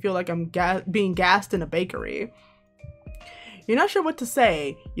makes me feel like I'm being gassed in a bakery. You're not sure what to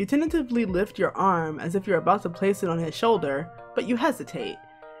say. You tentatively lift your arm as if you're about to place it on his shoulder, but you hesitate.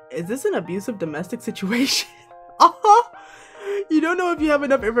 Is this an abusive domestic situation? You don't know if you have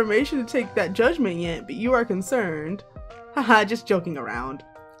enough information to take that judgment yet, but you are concerned. Haha, just joking around.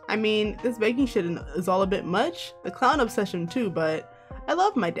 I mean, this baking shit is all a bit much. The clown obsession too, but I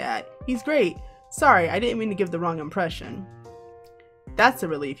love my dad. He's great. Sorry, I didn't mean to give the wrong impression. That's a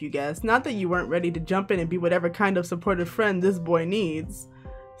relief, you guess. Not that you weren't ready to jump in and be whatever kind of supportive friend this boy needs.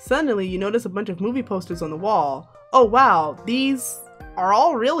 Suddenly, you notice a bunch of movie posters on the wall. Oh wow, these are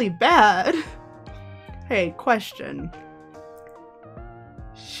all really bad. Hey, question.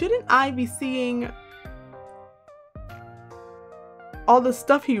 Shouldn't I be seeing all the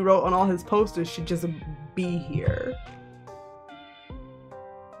stuff he wrote on all his posters should just be here?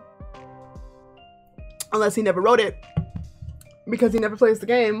 Unless he never wrote it because he never plays the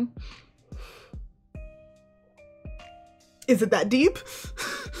game. Is it that deep?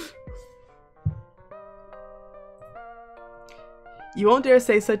 You won't dare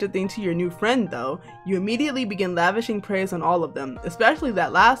say such a thing to your new friend, though. You immediately begin lavishing praise on all of them, especially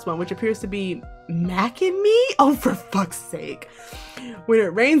that last one, which appears to be Mac and Me? Oh, for fuck's sake. When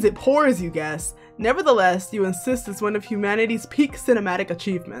it rains, it pours, you guess. Nevertheless, you insist it's one of humanity's peak cinematic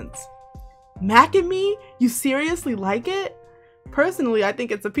achievements. Mac and Me? You seriously like it? Personally, I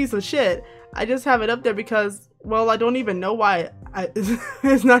think it's a piece of shit. I just have it up there because, well, I don't even know why.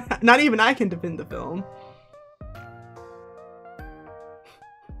 It's not even I can defend the film.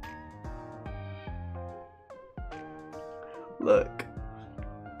 Look.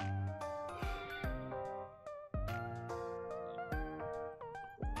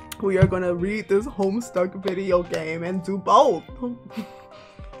 We are gonna read this Homestuck video game and do both.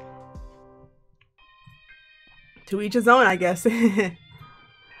 To each his own, I guess.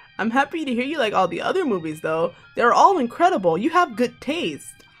 I'm happy to hear you like all the other movies, though. They're all incredible. You have good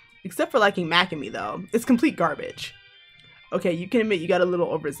taste. Except for liking Mac and Me, though. It's complete garbage. Okay, you can admit you got a little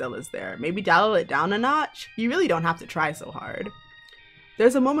overzealous there. Maybe dial it down a notch? You really don't have to try so hard.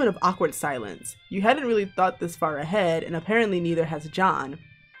 There's a moment of awkward silence. You hadn't really thought this far ahead, and apparently neither has John.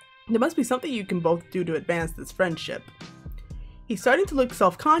 There must be something you can both do to advance this friendship. He's starting to look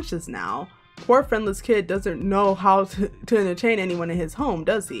self-conscious now. Poor friendless kid doesn't know how to entertain anyone in his home,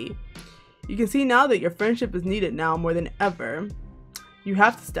 does he? You can see now that your friendship is needed now more than ever. You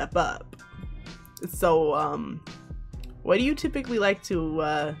have to step up. So, what do you typically like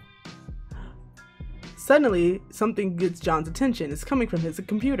to, Suddenly, something gets John's attention. It's coming from his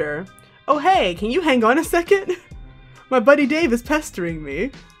computer. Oh hey, can you hang on a second? My buddy Dave is pestering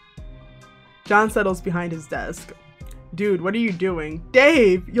me. John settles behind his desk. Dude, what are you doing?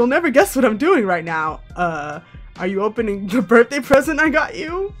 Dave, you'll never guess what I'm doing right now. Are you opening the birthday present I got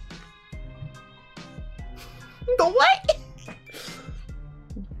you? The what?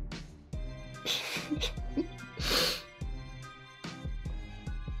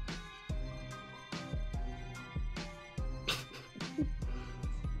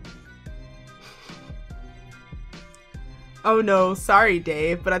 Oh no, sorry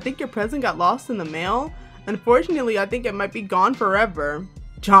Dave, but I think your present got lost in the mail. Unfortunately, I think it might be gone forever.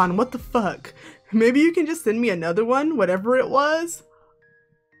 John, what the fuck? Maybe you can just send me another one, whatever it was?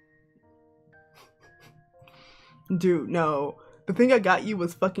 Dude, no. The thing I got you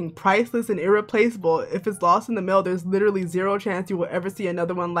was fucking priceless and irreplaceable. If it's lost in the mail, there's literally zero chance you will ever see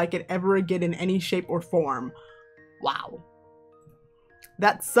another one like it ever again in any shape or form. Wow.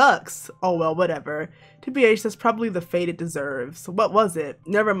 That sucks. Oh well, whatever. TBH, that's probably the fate it deserves. What was it?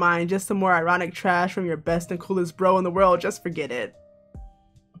 Never mind, just some more ironic trash from your best and coolest bro in the world. Just forget it.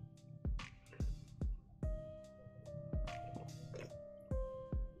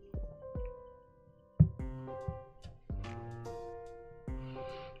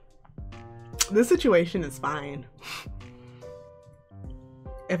 This situation is fine.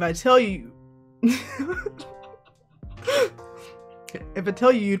 If I tell you... If I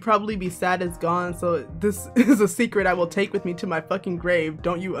tell you, you'd probably be sad it's gone, so this is a secret I will take with me to my fucking grave.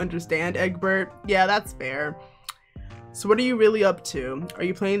 Don't you understand, Egbert? Yeah, that's fair. So what are you really up to? Are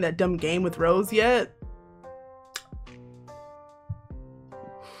you playing that dumb game with Rose yet?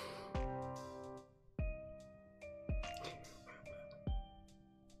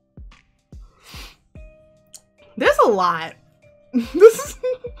 There's a lot. This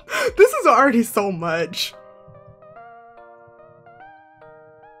is already so much.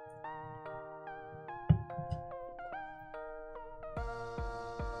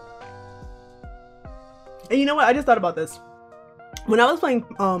 And you know what? I just thought about this. When I was playing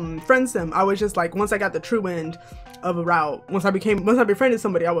Friend Sim, I was just like, once I got the true end of a route, once I befriended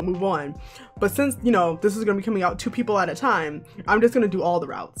somebody, I would move on. But since, you know, this is gonna be coming out 2 people at a time, I'm just gonna do all the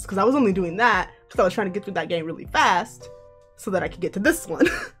routes. Because I was only doing that because I was trying to get through that game really fast so that I could get to this one.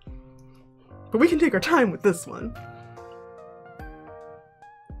 But we can take our time with this one.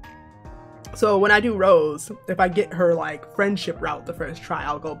 So when I do Rose, if I get her like friendship route the first try,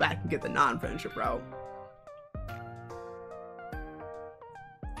 I'll go back and get the non-friendship route.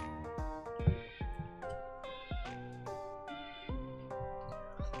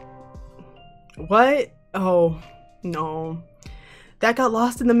 What? Oh, no. That got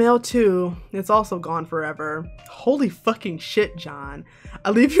lost in the mail too. It's also gone forever. Holy fucking shit, John. I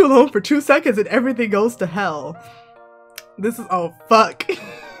leave you alone for 2 seconds and everything goes to hell. This is- oh, fuck.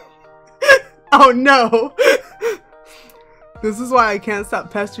 Oh no. This is why I can't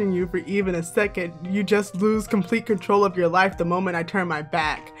stop pestering you for even a second. You just lose complete control of your life the moment I turn my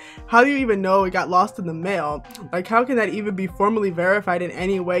back. How do you even know it got lost in the mail? Like, how can that even be formally verified in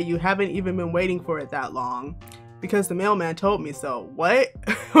any way? You haven't even been waiting for it that long. Because the mailman told me so. What?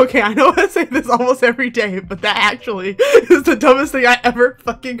 Okay, I know I say this almost every day, but that actually is the dumbest thing I ever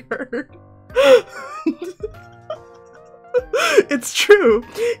fucking heard. It's true.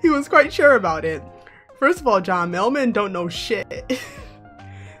 He was quite sure about it. First of all, John, mailmen don't know shit.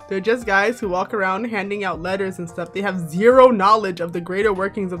 They're just guys who walk around handing out letters and stuff. They have zero knowledge of the greater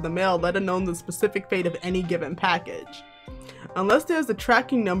workings of the mail, let alone the specific fate of any given package. Unless there's a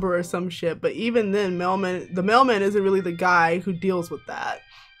tracking number or some shit, but even then, the mailman isn't really the guy who deals with that.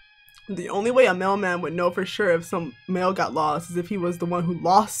 The only way a mailman would know for sure if some mail got lost is if he was the one who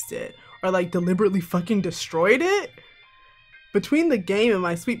lost it, or like deliberately fucking destroyed it. Between the game and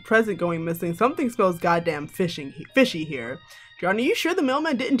my sweet present going missing, something smells goddamn fishy here. John, are you sure the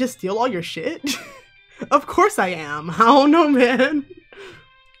mailman didn't just steal all your shit? Of course I am. I don't know, man.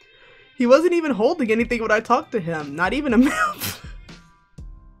 He wasn't even holding anything when I talked to him. Not even a mail.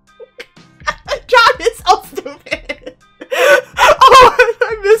 John is so stupid. Oh,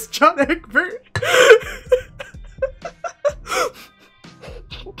 I miss John Egbert.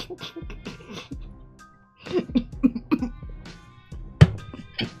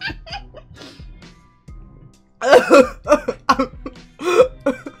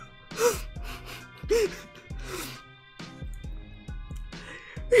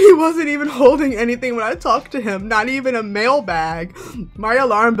 He wasn't even holding anything when I talked to him, not even a mailbag. My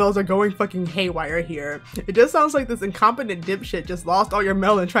alarm bells are going fucking haywire here. It just sounds like this incompetent dipshit just lost all your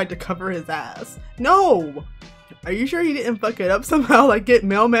mail and tried to cover his ass. No! Are you sure he didn't fuck it up somehow? Like get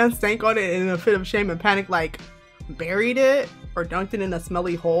mailman stank on it and in a fit of shame and panic like buried it or dunked it in a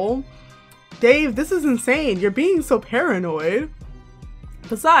smelly hole? Dave, this is insane. You're being so paranoid.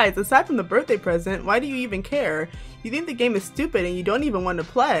 Besides, aside from the birthday present, why do you even care? You think the game is stupid and you don't even want to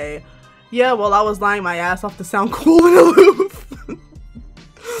play. Yeah, well, I was lying my ass off to sound cool and aloof.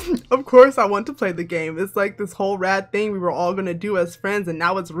 Of course I want to play the game. It's like this whole rad thing we were all gonna do as friends and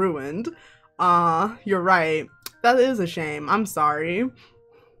now it's ruined. You're right. That is a shame. I'm sorry.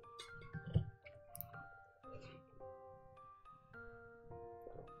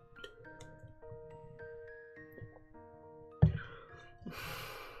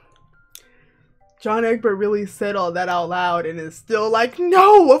 John Egbert really said all that out loud and is still like,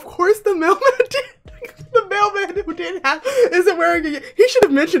 no, of course the mailman did. The mailman who didn't have, isn't wearing a, he should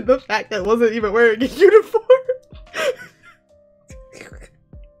have mentioned the fact that it wasn't even wearing a uniform.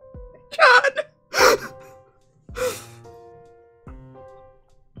 John.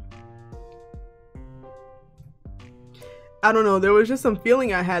 I don't know, there was just some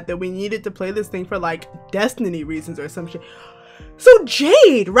feeling I had that we needed to play this thing for like destiny reasons or some shit. So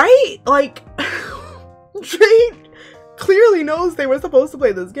Jade, right? Like, Jade clearly knows they were supposed to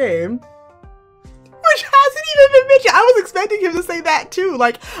play this game. Which hasn't even been mentioned. I was expecting him to say that too.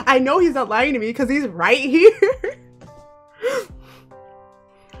 Like, I know he's not lying to me because he's right here.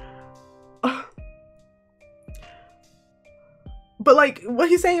 But like, what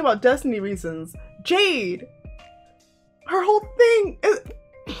he's saying about destiny reasons, Jade, her whole thing is...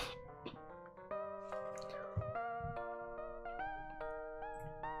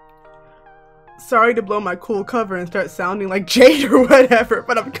 Sorry to blow my cool cover and start sounding like Jade or whatever,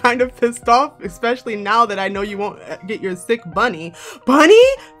 but I'm kind of pissed off, especially now that I know you won't get your sick bunny. Bunny?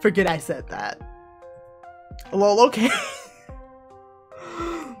 Forget I said that. Lol, okay.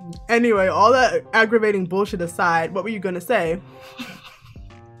 Anyway, all that aggravating bullshit aside, what were you gonna say?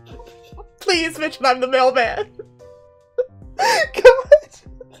 Please mention I'm the mailman. God.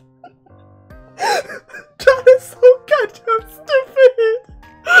 John is so goddamn stupid.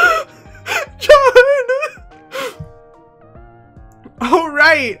 John! Oh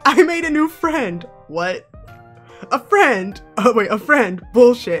right, I made a new friend. What? A friend? Oh wait, a friend.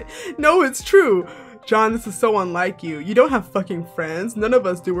 Bullshit. No, it's true. John, this is so unlike you. You don't have fucking friends. None of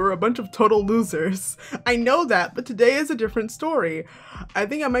us do. We're a bunch of total losers. I know that, but today is a different story. I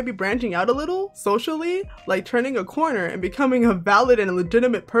think I might be branching out a little, socially, like turning a corner and becoming a valid and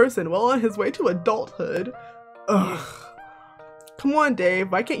legitimate person well on his way to adulthood. Ugh. Come on,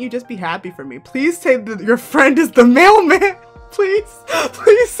 Dave. Why can't you just be happy for me? Please say that your friend is the mailman. Please.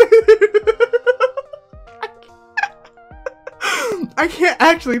 Please say that. I can't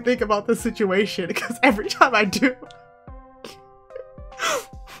actually think about the situation because every time I do.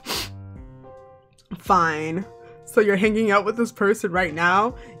 Fine. So you're hanging out with this person right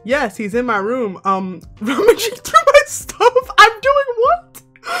now? Yes, he's in my room. Rummaging through my stuff. I'm doing what?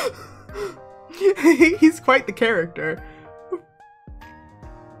 He's quite the character.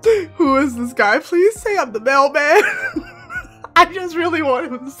 Who is this guy? Please say I'm the mailman. I just really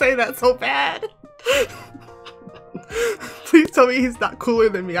want him to say that so bad. Please tell me he's not cooler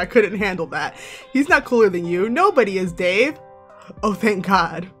than me. I couldn't handle that. He's not cooler than you. Nobody is, Dave. Oh, thank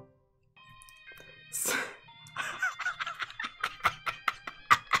God.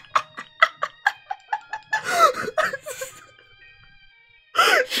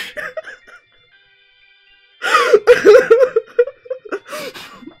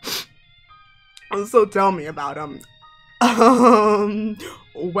 So tell me about him.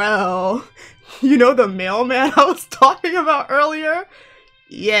 Well, you know the mailman I was talking about earlier?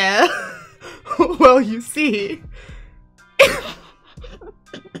 Yeah. Well, you see.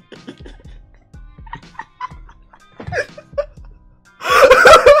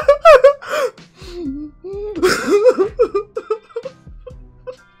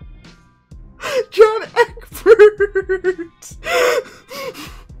 John Egbert.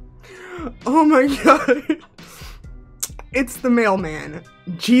 Oh my God. It's the mailman.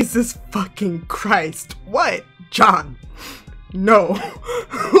 Jesus fucking Christ. What? John. No.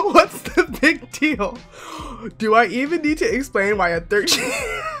 What's the big deal? Do I even need to explain why a 13...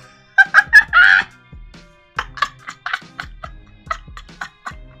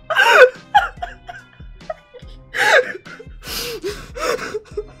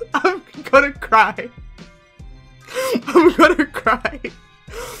 I'm gonna cry. I'm gonna cry.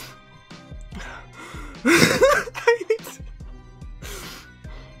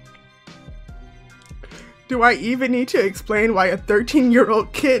 Do I even need to explain why a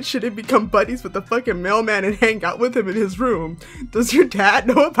 13-year-old kid shouldn't become buddies with the fucking mailman and hang out with him in his room? Does your dad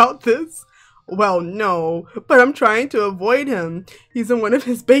know about this? Well, no, but I'm trying to avoid him. He's in one of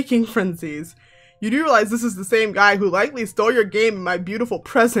his baking frenzies. You do realize this is the same guy who likely stole your game and my beautiful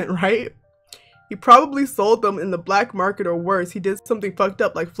present, right? He probably sold them in the black market or worse. He did something fucked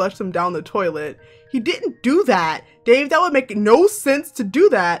up like flush them down the toilet. He didn't do that. Dave, that would make no sense to do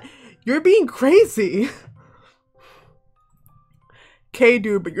that. You're being crazy. Okay,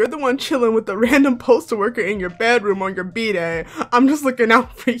 dude, but you're the one chilling with the random postal worker in your bedroom on your B-day. I'm just looking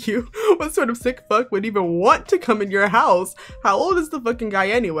out for you. What sort of sick fuck would even want to come in your house? How old is the fucking guy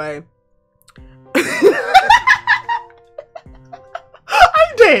anyway? I'm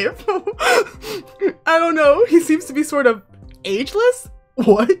Dave. I don't know. He seems to be sort of ageless?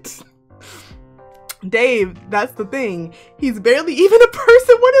 What? Dave, that's the thing. He's barely even a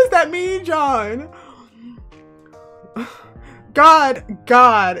person. What does that mean, John? God,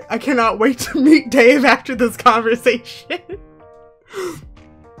 I cannot wait to meet Dave after this conversation.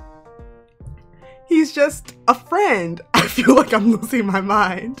 He's just a friend. I feel like I'm losing my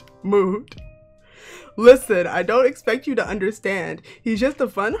mind. Mood. Listen, I don't expect you to understand. He's just a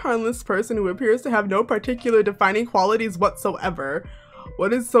fun, harmless person who appears to have no particular defining qualities whatsoever.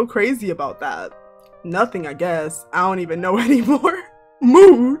 What is so crazy about that? Nothing, I guess. I don't even know anymore.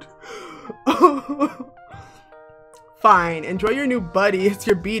 Mood. Fine, enjoy your new buddy. It's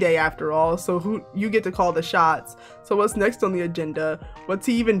your B-day after all, so you get to call the shots. So what's next on the agenda? What's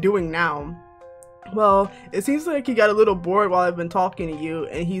he even doing now? Well, it seems like he got a little bored while I've been talking to you,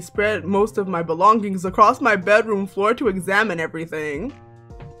 and he spread most of my belongings across my bedroom floor to examine everything.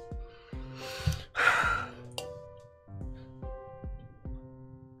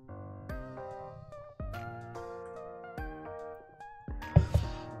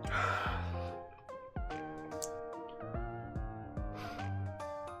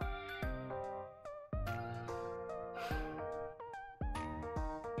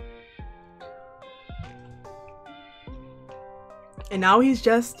 And now he's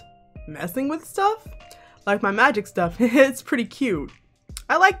just messing with stuff? Like my magic stuff. It's pretty cute.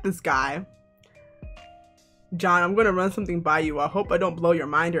 I like this guy. John, I'm gonna run something by you. I hope I don't blow your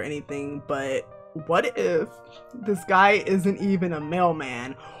mind or anything, but what if this guy isn't even a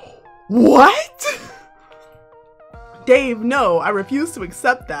mailman? What? Dave, no, I refuse to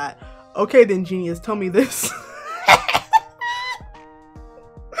accept that. Okay then, genius, tell me this.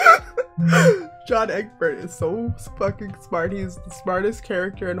 John Egbert is so fucking smart. He's the smartest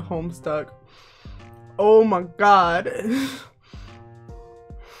character in Homestuck. Oh my god.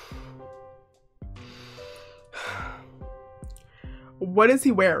 What is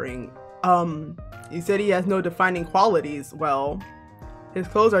he wearing? He said he has no defining qualities. Well, his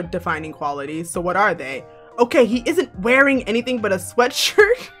clothes are defining qualities, so what are they? Okay, he isn't wearing anything but a sweatshirt?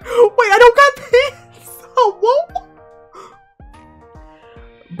 Wait, I don't got pants! Oh, whoa!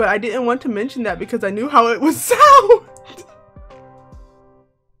 But I didn't want to mention that because I knew how it would sound.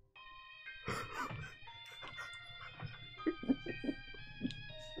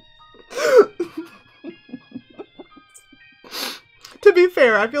 To be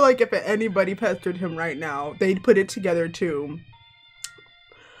fair, I feel like if anybody pestered him right now, they'd put it together too.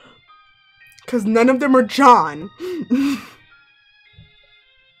 Because none of them are John.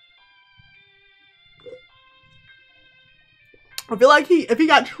 I feel like if he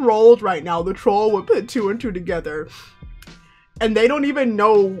got trolled right now, the troll would put 2 and 2 together. And they don't even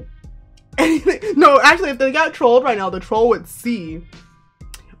know anything. No, actually, if they got trolled right now, the troll would see.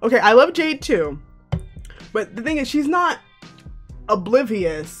 Okay, I love Jade too. But the thing is, she's not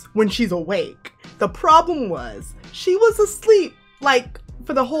oblivious when she's awake. The problem was, she was asleep, like,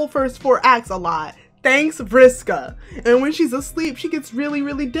 for the whole first 4 acts a lot. Thanks, Vriska. And when she's asleep, she gets really,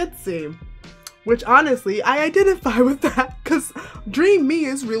 really ditzy. Which honestly, I identify with that because Dream Me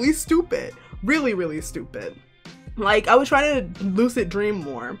is really stupid. Really, really stupid. Like, I was trying to lucid dream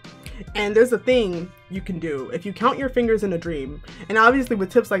more. And there's a thing you can do if you count your fingers in a dream. And obviously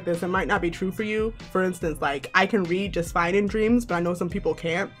with tips like this, it might not be true for you. For instance, like, I can read just fine in dreams, but I know some people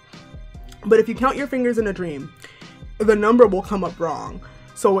can't. But if you count your fingers in a dream, the number will come up wrong.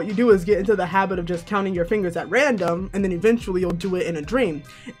 So what you do is get into the habit of just counting your fingers at random, and then eventually you'll do it in a dream.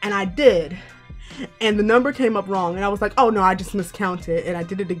 And I did. and the number came up wrong, and I was like, oh no, I just miscounted, and I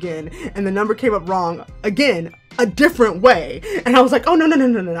did it again, and the number came up wrong again, a different way, and I was like, oh no,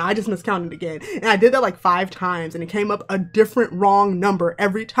 I just miscounted again, and I did that like 5 times, and it came up a different wrong number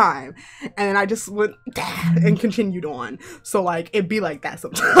every time, and then I just went and continued on. So like it'd be like that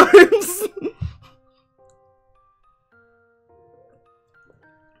sometimes.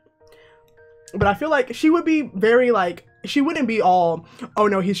 But I feel like she would be very like, she wouldn't be all, oh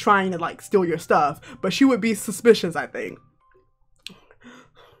no, he's trying to like steal your stuff, but she would be suspicious, I think.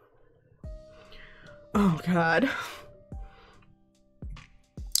 Oh God.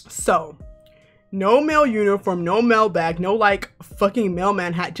 So, no mail uniform, no mailbag, no like fucking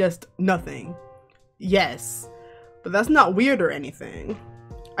mailman hat, just nothing. Yes, but that's not weird or anything.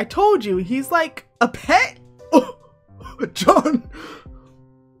 I told you, he's like a pet. Oh, John.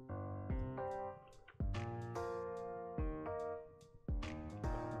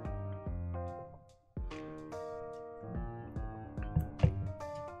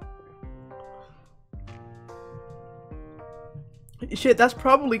 Shit, that's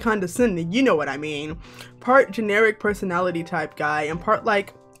probably condescending, you know what I mean. Part generic personality type guy, and part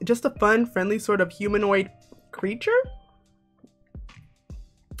like just a fun, friendly sort of humanoid creature?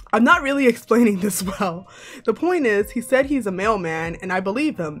 I'm not really explaining this well. The point is, he said he's a mailman, and I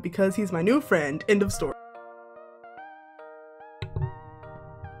believe him because he's my new friend. End of story.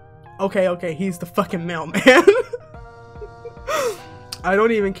 Okay, he's the fucking mailman. I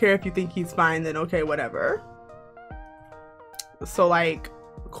don't even care if you think he's fine, then okay, whatever. So like,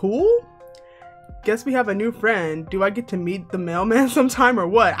 cool? Guess we have a new friend. Do I get to meet the mailman sometime or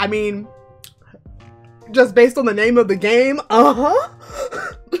what? I mean, just based on the name of the game,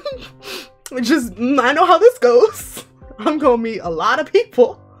 just, I know how this goes. I'm gonna meet a lot of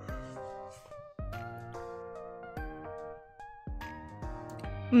people.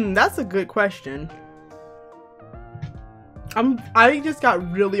 That's a good question. I just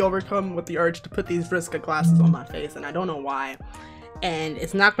got really overcome with the urge to put these Vriska glasses on my face, and I don't know why. And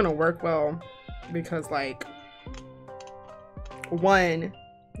it's not gonna work well because, like, one,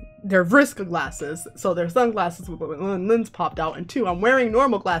 they're Vriska glasses, so they're sunglasses with a lens popped out, and 2, I'm wearing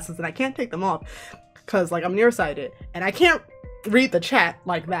normal glasses and I can't take them off because, like, I'm nearsighted and I can't read the chat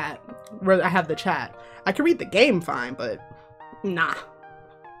like that where I have the chat. I can read the game fine, but nah.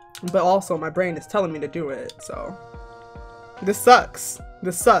 But also my brain is telling me to do it, so this sucks.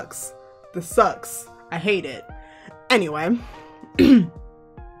 This sucks. This sucks. I hate it. Anyway.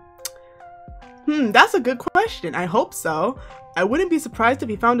 That's a good question. I hope so. I wouldn't be surprised if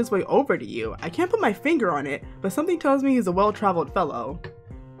he found his way over to you. I can't put my finger on it, but something tells me he's a well-traveled fellow.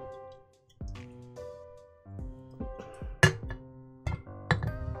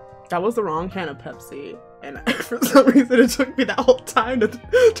 That was the wrong can of Pepsi, and for some reason it took me that whole time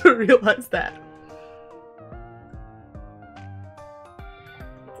to realize that.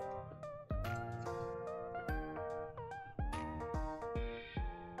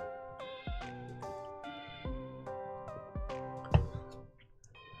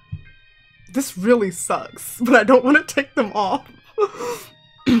 This really sucks, but I don't want to take them off.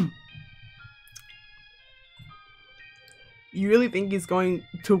 You really think he's going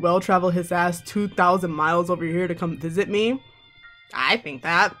to well travel his ass 2,000 miles over here to come visit me? I think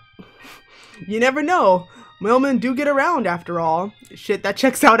that. You never know. Mailmen do get around after all. Shit, that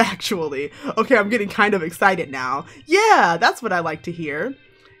checks out actually. Okay, I'm getting kind of excited now. Yeah, that's what I like to hear.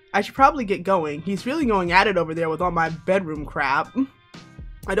 I should probably get going. He's really going at it over there with all my bedroom crap.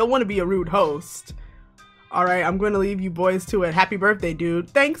 I don't want to be a rude host. Alright, I'm going to leave you boys to it. Happy birthday, dude.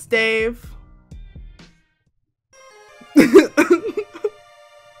 Thanks, Dave.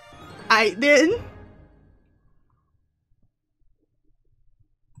 I did.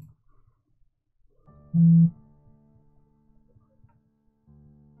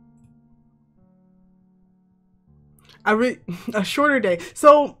 A shorter day.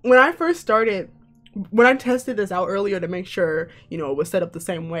 So when I first started, when I tested this out earlier to make sure, you know, it was set up the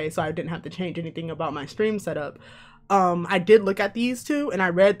same way so I didn't have to change anything about my stream setup, I did look at these two and I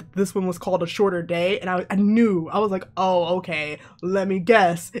read that this one was called a shorter day, and I knew, I was like, oh, okay, let me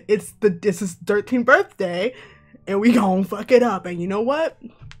guess, this is 13th birthday and we gon' fuck it up. And you know what?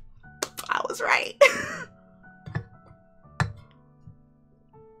 I was right.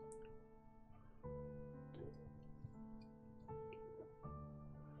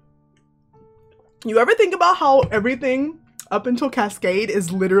 You ever think about how everything up until Cascade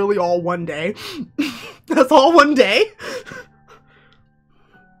is literally all one day? That's all one day?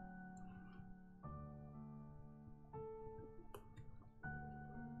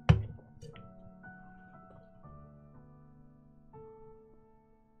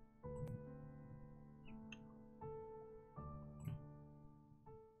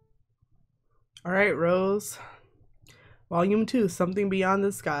 All right, Rose. Volume 2, Something Beyond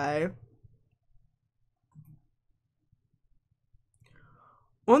the Sky.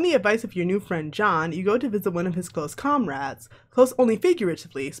 On the advice of your new friend John, you go to visit one of his close comrades, close only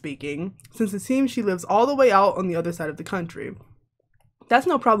figuratively speaking, since it seems she lives all the way out on the other side of the country. That's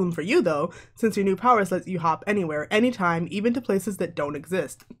no problem for you, though, since your new powers lets you hop anywhere, anytime, even to places that don't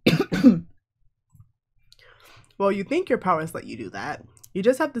exist. Well, you think your powers let you do that. You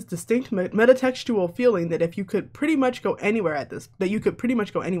just have this distinct metatextual feeling that if you could pretty much go anywhere at this,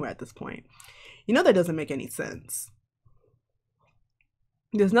 point. You know that doesn't make any sense.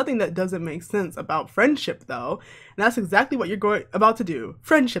 There's nothing that doesn't make sense about friendship, though, and that's exactly what you're about to do.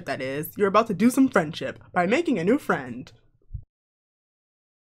 Friendship, that is. You're about to do some friendship by making a new friend.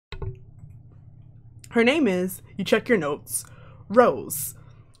 Her name is, you check your notes, Rose.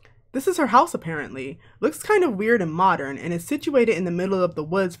 This is her house, apparently. Looks kind of weird and modern, and is situated in the middle of the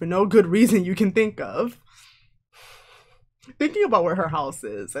woods for no good reason you can think of. Thinking about where her house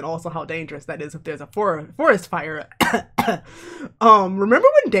is, and also how dangerous that is if there's a forest fire. Remember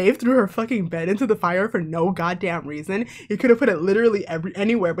when Dave threw her fucking bed into the fire for no goddamn reason? He could have put it literally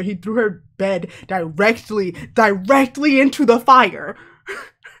anywhere, but he threw her bed directly into the fire.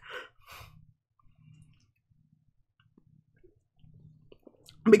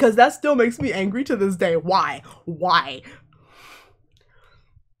 Because that still makes me angry to this day. Why? Why?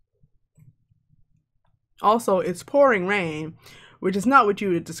 Also, it's pouring rain, which is not what you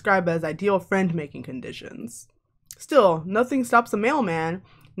would describe as ideal friend-making conditions. Still, nothing stops a mailman,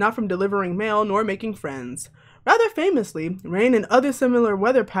 not from delivering mail nor making friends. Rather famously, rain and other similar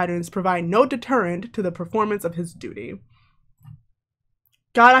weather patterns provide no deterrent to the performance of his duty.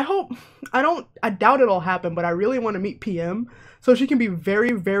 God, I doubt it'll happen, but I really want to meet PM so she can be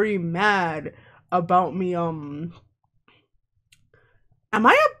very, very mad about me, am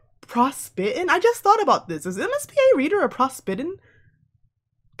I a prospitten? I just thought about this. Is MSPA Reader a prospitten?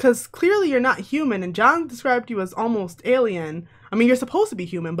 Because clearly you're not human, and John described you as almost alien. I mean, you're supposed to be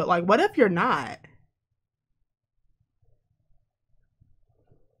human, but like, what if you're not?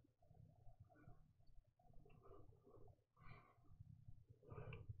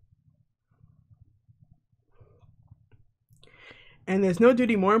 And there's no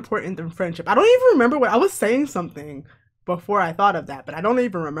duty more important than friendship. I don't even remember what I was saying something before I thought of that, but I don't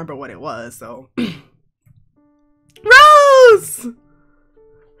even remember what it was, so. Rose!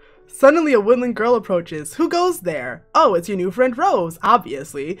 Suddenly a woodland girl approaches. Who goes there? Oh, it's your new friend Rose,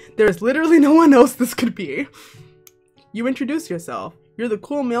 obviously. There's literally no one else this could be. You introduce yourself. You're the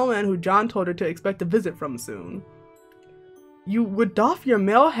cool mailman who John told her to expect a visit from soon. You would doff your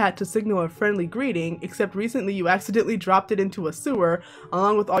mail hat to signal a friendly greeting, except recently you accidentally dropped it into a sewer,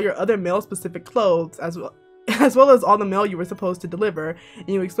 along with all your other mail-specific clothes, as well as all the mail you were supposed to deliver, and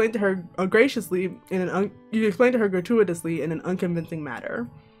you explained to her gratuitously in an unconvincing manner.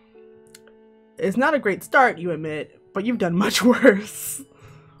 It's not a great start, you admit, but you've done much worse.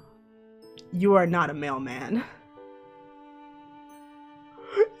 You are not a mailman.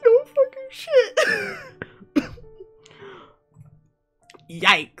 No fucking shit.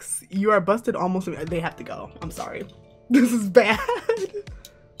 Yikes. You are busted almost. They have to go. I'm sorry. This is bad.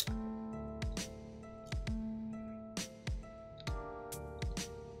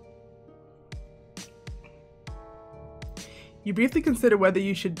 You briefly consider whether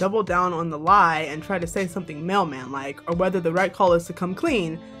you should double down on the lie and try to say something mailman-like, or whether the right call is to come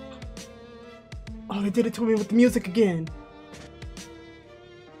clean. Oh, they did it to me with the music again.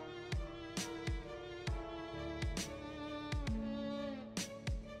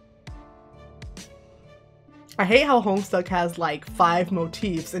 I hate how Homestuck has like 5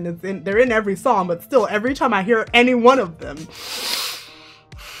 motifs and they're in every song, but still, every time I hear any one of them.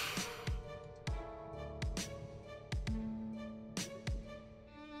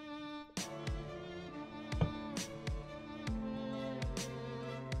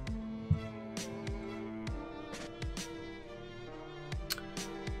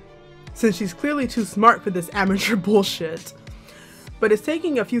 Since she's clearly too smart for this amateur bullshit. But it's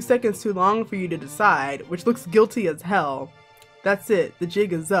taking a few seconds too long for you to decide, which looks guilty as hell. That's it, the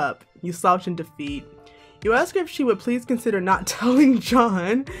jig is up. You slouch in defeat. You ask her if she would please consider not telling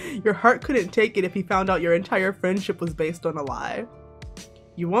John. Your heart couldn't take it if he found out your entire friendship was based on a lie.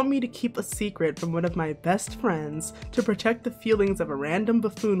 You want me to keep a secret from one of my best friends to protect the feelings of a random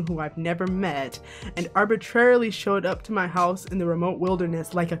buffoon who I've never met and arbitrarily showed up to my house in the remote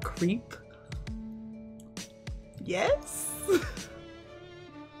wilderness like a creep? Yes?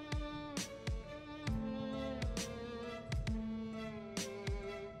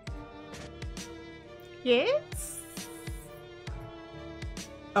 Yes?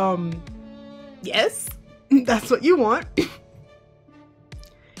 Yes, that's what you want.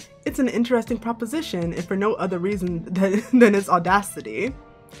 It's an interesting proposition, if for no other reason than its audacity.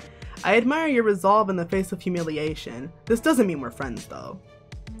 I admire your resolve in the face of humiliation. This doesn't mean we're friends, though.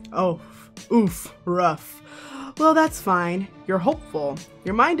 Oh, oof, rough. Well, that's fine. You're hopeful.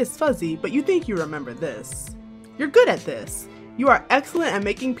 Your mind is fuzzy, but you think you remember this. You're good at this. You are excellent at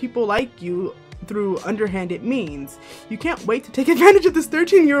making people like you through underhanded means. You can't wait to take advantage of this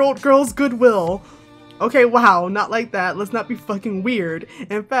 13-year-old girl's goodwill. Okay, wow, not like that. Let's not be fucking weird.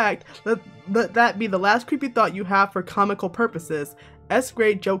 In fact, let that be the last creepy thought you have for comical purposes.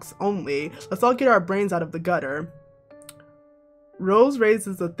 S-grade jokes only. Let's all get our brains out of the gutter. Rose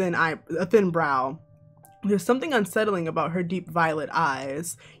raises a thin brow. There's something unsettling about her deep violet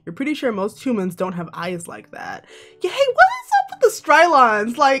eyes. You're pretty sure most humans don't have eyes like that. Yeah, hey, what is up with the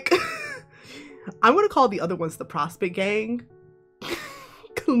Strylons? Like, I'm gonna call the other ones the Prospect Gang.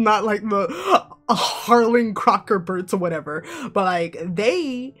 Not like the Harling Crocker Birds or whatever. But like,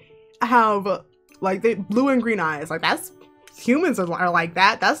 they have like blue and green eyes. Like, that's, humans are like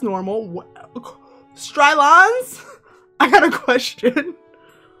that. That's normal. What? Strylons? I got a question.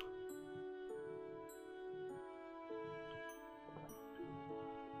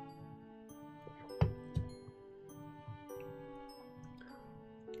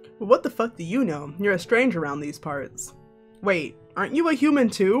 What the fuck do you know? You're a stranger around these parts. Wait, aren't you a human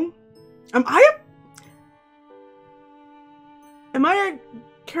too? Am I a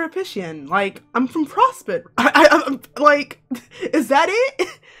Carapacian? Like, I'm from Prospect. I'm like, is that it?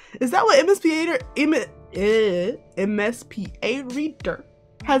 Is that what MSPA reader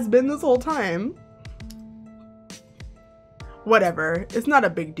has been this whole time? Whatever, it's not a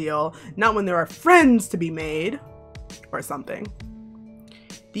big deal. Not when there are friends to be made. Or something.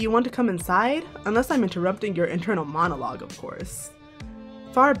 Do you want to come inside? Unless I'm interrupting your internal monologue, of course.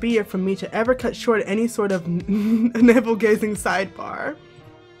 Far be it from me to ever cut short any sort of navel-gazing sidebar.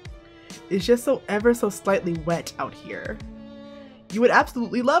 It's just so ever so slightly wet out here. You would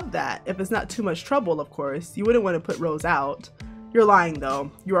absolutely love that, if it's not too much trouble, of course. You wouldn't want to put Rose out. You're lying,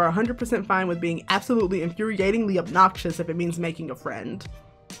 though. You are 100% fine with being absolutely infuriatingly obnoxious if it means making a friend.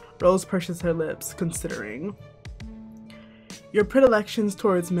 Rose purses her lips, considering. Your predilections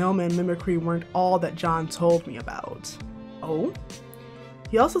towards mailman mimicry weren't all that John told me about. Oh?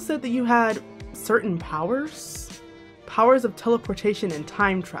 He also said that you had certain powers? Powers of teleportation and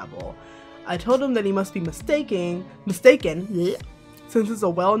time travel. I told him that he must be mistaken, since it's a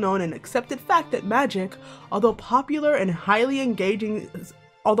well-known and accepted fact that magic, although a popular and highly engaging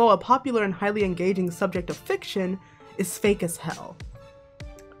subject of fiction, is fake as hell.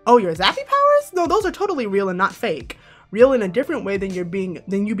 Oh, your zappy powers? No, those are totally real and not fake. Real in a different way than you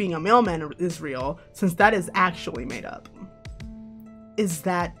being a mailman is real, since that is actually made up. Is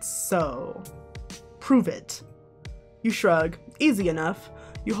that so? Prove it. You shrug. Easy enough.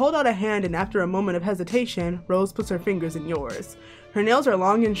 You hold out a hand, and after a moment of hesitation, Rose puts her fingers in yours. Her nails are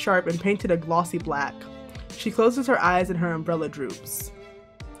long and sharp and painted a glossy black. She closes her eyes and her umbrella droops.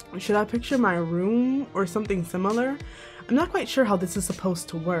 Should I picture my room or something similar? I'm not quite sure how this is supposed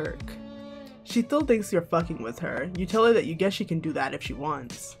to work. She still thinks you're fucking with her. You tell her that you guess she can do that if she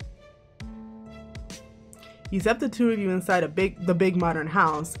wants. You zap the two of you inside the big modern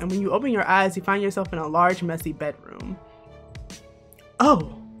house, and when you open your eyes, you find yourself in a large, messy bedroom.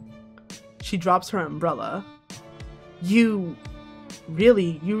 Oh! She drops her umbrella. You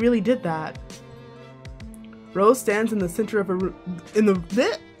really did that. Rose stands in the center of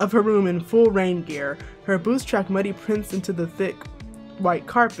her room in full rain gear. Her boots track muddy prints into the thick white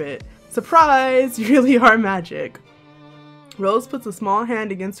carpet. Surprise! You really are magic. Rose puts a small hand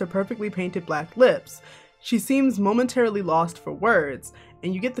against her perfectly painted black lips. She seems momentarily lost for words,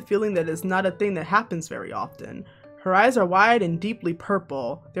 and you get the feeling that it's not a thing that happens very often. Her eyes are wide and deeply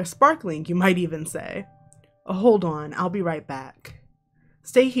purple. They're sparkling, you might even say. Oh, hold on, I'll be right back.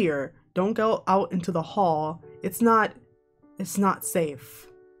 Stay here. Don't go out into the hall. It's not safe.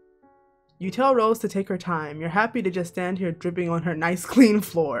 You tell Rose to take her time. You're happy to just stand here dripping on her nice clean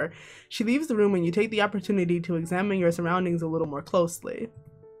floor. She leaves the room and you take the opportunity to examine your surroundings a little more closely.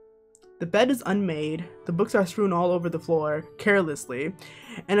 The bed is unmade, the books are strewn all over the floor, carelessly,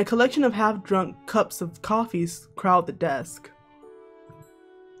 and a collection of half-drunk cups of coffee crowd the desk.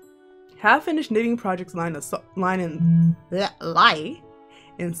 Half-finished knitting projects lie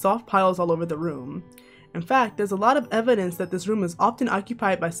in soft piles all over the room. In fact, there's a lot of evidence that this room is often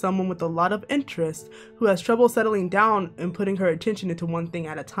occupied by someone with a lot of interest who has trouble settling down and putting her attention into one thing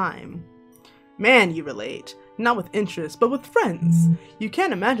at a time. Man, you relate. Not with interest, but with friends. You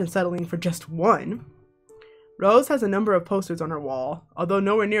can't imagine settling for just one. Rose has a number of posters on her wall, although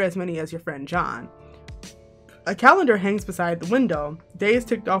nowhere near as many as your friend John. A calendar hangs beside the window, days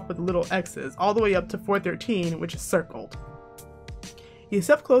ticked off with little X's, all the way up to 4/13, which is circled. You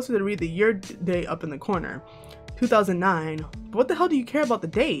step closer to read the year date up in the corner. 2009. But what the hell do you care about the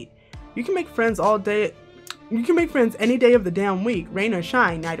date? You can make friends all day. You can make friends any day of the damn week, rain or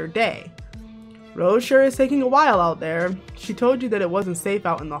shine, night or day. Rose sure is taking a while out there. She told you that it wasn't safe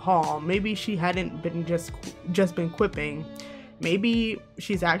out in the hall. Maybe she hadn't been just been quipping. Maybe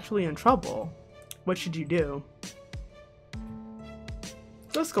she's actually in trouble. What should you do?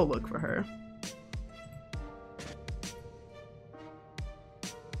 Let's go look for her.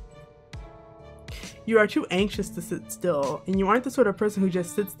 You are too anxious to sit still, and you aren't the sort of person who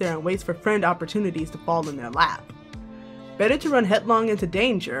just sits there and waits for friend opportunities to fall in their lap. Better to run headlong into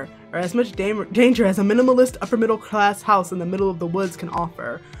danger, or as much danger as a minimalist upper-middle class house in the middle of the woods can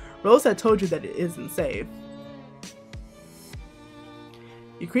offer. Rose had told you that it isn't safe.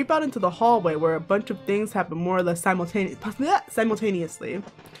 You creep out into the hallway where a bunch of things happen more or less simultaneously.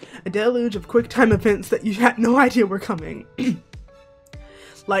 A deluge of quick-time events that you had no idea were coming.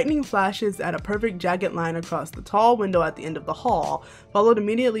 Lightning flashes at a perfect jagged line across the tall window at the end of the hall, followed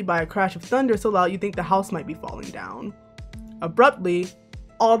immediately by a crash of thunder so loud you think the house might be falling down. Abruptly,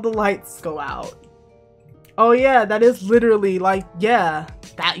 all the lights go out. Oh yeah, that is literally like,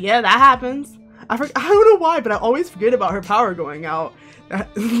 that happens. I don't know why, but I always forget about her power going out.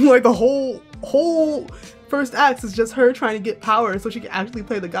 Like the whole first act is just her trying to get power so she can actually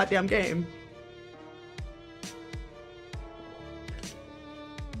play the goddamn game.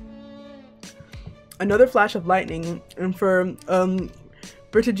 Another flash of lightning, and for a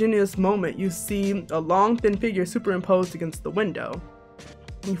vertiginous moment, you see a long, thin figure superimposed against the window.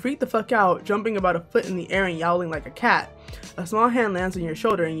 You freak the fuck out, jumping about a foot in the air and yowling like a cat. A small hand lands on your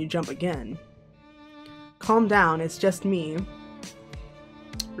shoulder and you jump again. Calm down, it's just me.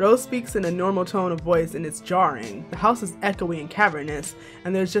 Rose speaks in a normal tone of voice and it's jarring. The house is echoey and cavernous,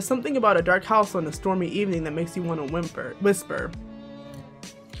 and there's just something about a dark house on a stormy evening that makes you want to whisper.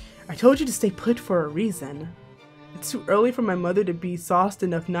 I told you to stay put for a reason. It's too early for my mother to be sauced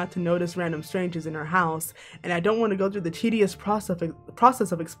enough not to notice random strangers in her house, and I don't want to go through the tedious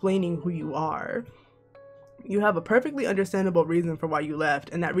process of explaining who you are. You have a perfectly understandable reason for why you left,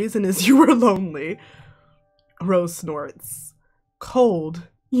 and that reason is you were lonely. Rose snorts. Cold?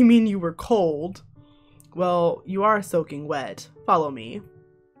 You mean you were cold? Well, you are soaking wet. Follow me.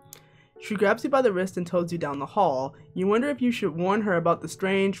 She grabs you by the wrist and toes you down the hall. You wonder if you should warn her about the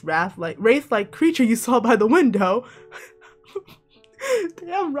strange, wraith-like creature you saw by the window.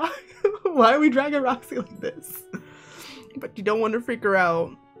 Damn, why are we dragging Roxy like this? But you don't want to freak her out.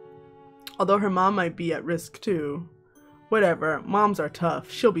 Although her mom might be at risk too. Whatever, moms are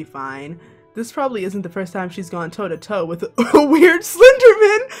tough. She'll be fine. This probably isn't the first time she's gone toe-to-toe with a weird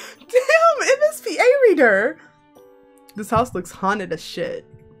Slenderman. Damn, MSPA reader. This house looks haunted as shit.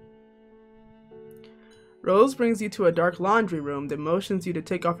 Rose brings you to a dark laundry room that motions you to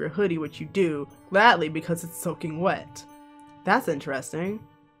take off your hoodie, which you do, gladly because it's soaking wet. That's interesting.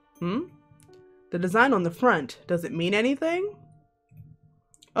 The design on the front, does it mean anything?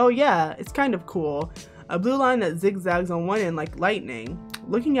 Oh yeah, it's kind of cool. A blue line that zigzags on one end like lightning.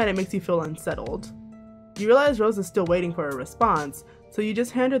 Looking at it makes you feel unsettled. You realize Rose is still waiting for a response, so you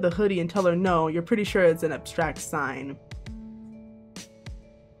just hand her the hoodie and tell her no, you're pretty sure it's an abstract sign.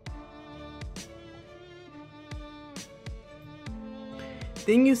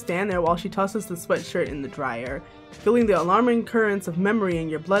 Then you stand there while she tosses the sweatshirt in the dryer. Feeling the alarming currents of memory in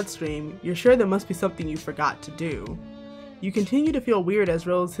your bloodstream, you're sure there must be something you forgot to do. You continue to feel weird as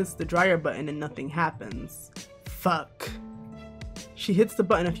Rose hits the dryer button and nothing happens. Fuck. She hits the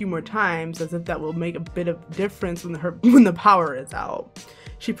button a few more times as if that will make a bit of difference when the power is out.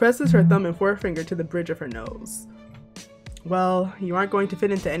 She presses her thumb and forefinger to the bridge of her nose. Well, you aren't going to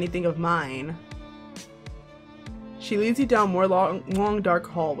fit into anything of mine. She leads you down more long dark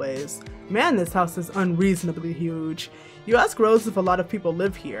hallways. Man, this house is unreasonably huge. You ask Rose if a lot of people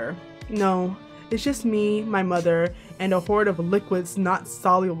live here. No, it's just me, my mother, and a horde of liquids not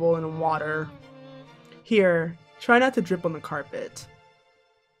soluble in water. Here, try not to drip on the carpet.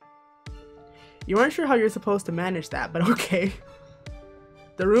 You aren't sure how you're supposed to manage that, but okay.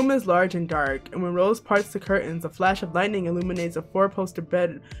 The room is large and dark, and when Rose parts the curtains, a flash of lightning illuminates a four-poster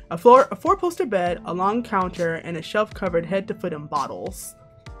bed, a long counter, and a shelf covered head to foot in bottles.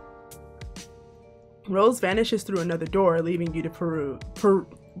 Rose vanishes through another door, leaving you to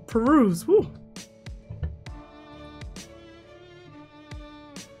peruse. Woo.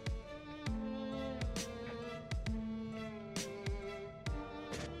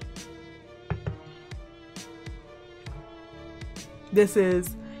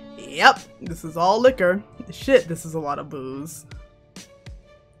 Yep, this is all liquor. Shit, this is a lot of booze.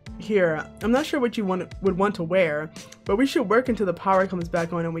 Here, I'm not sure what you would want to wear, but we should work until the power comes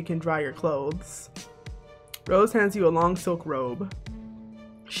back on and we can dry your clothes. Rose hands you a long silk robe.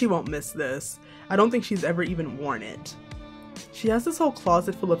 She won't miss this. I don't think she's ever even worn it. She has this whole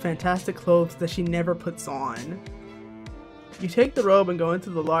closet full of fantastic clothes that she never puts on. You take the robe and go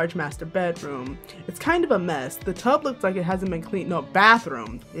into the large master bedroom. It's kind of a mess. The tub looks like it hasn't been cleaned. No,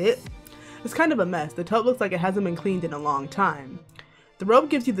 bathroom. It's kind of a mess. The tub looks like it hasn't been cleaned in a long time. The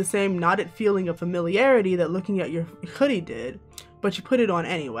robe gives you the same knotted feeling of familiarity that looking at your hoodie did, but you put it on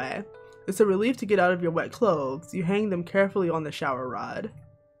anyway. It's a relief to get out of your wet clothes. You hang them carefully on the shower rod.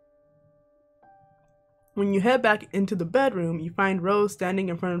 When you head back into the bedroom, you find Rose standing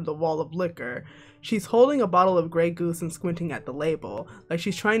in front of the wall of liquor. She's holding a bottle of Grey Goose and squinting at the label, like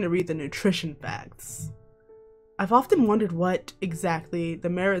she's trying to read the nutrition facts. I've often wondered what, exactly, the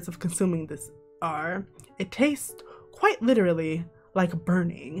merits of consuming this are. It tastes, quite literally, like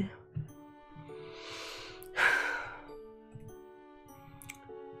burning.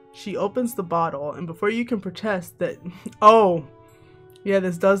 She opens the bottle, and before you can protest that, oh, yeah,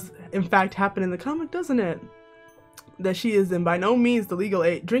 this does in fact happen in the comic, doesn't it? That she is in by no means the legal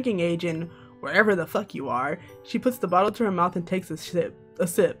drinking age in wherever the fuck you are. She puts the bottle to her mouth and takes a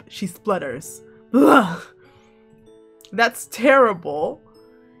sip. She splutters. Ugh. That's terrible.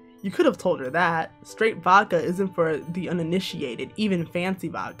 You could have told her that. Straight vodka isn't for the uninitiated, even fancy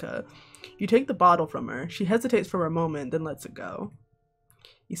vodka. You take the bottle from her. She hesitates for a moment, then lets it go.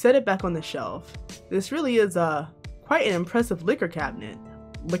 You set it back on the shelf. This really is quite an impressive liquor cabinet.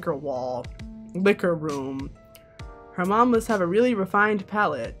 Liquor wall. Liquor room. Her mom must have a really refined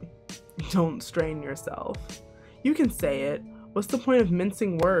palate. Don't strain yourself. You can say it. What's the point of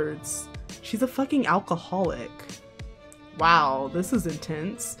mincing words? She's a fucking alcoholic. Wow, this is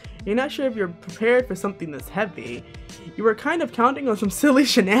intense. You're not sure if you're prepared for something this heavy. You were kind of counting on some silly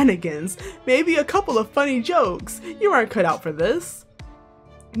shenanigans, maybe a couple of funny jokes. You aren't cut out for this.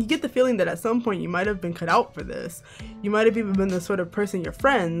 You get the feeling that at some point you might have been cut out for this. You might have even been the sort of person your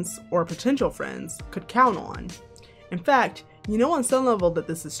friends, or potential friends, could count on. In fact, you know on some level that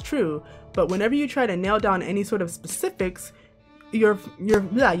this is true, but whenever you try to nail down any sort of specifics, you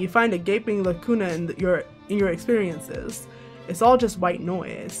find a gaping lacuna in your experiences. It's all just white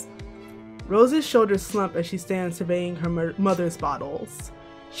noise. Rose's shoulders slump as she stands surveying her mother's bottles.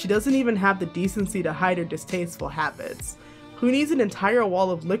 She doesn't even have the decency to hide her distasteful habits. Who needs an entire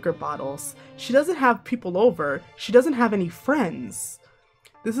wall of liquor bottles? She doesn't have people over. She doesn't have any friends.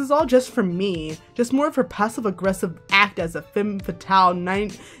 This is all just for me, just more of her passive-aggressive act as a femme fatale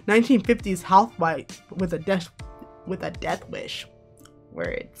 1950s housewife with a death wish.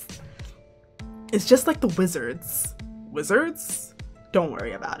 Words. It's just like the wizards. Wizards? Don't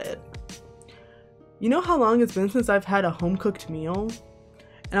worry about it. You know how long it's been since I've had a home-cooked meal?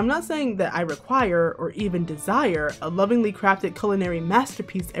 And I'm not saying that I require or even desire a lovingly crafted culinary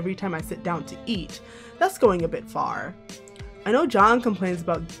masterpiece every time I sit down to eat. That's going a bit far. I know John complains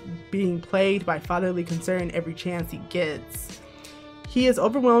about being plagued by fatherly concern every chance he gets. He is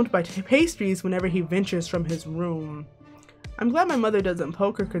overwhelmed by pastries whenever he ventures from his room. I'm glad my mother doesn't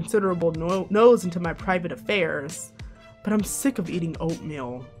poke her considerable nose into my private affairs, but I'm sick of eating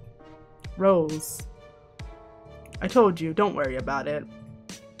oatmeal. Rose, I told you, don't worry about it.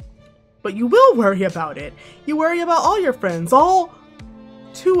 But you will worry about it. You worry about all your friends, all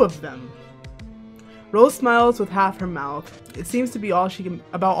 2 of them. Rose smiles with half her mouth. It seems to be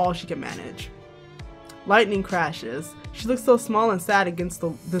about all she can manage. Lightning crashes. She looks so small and sad against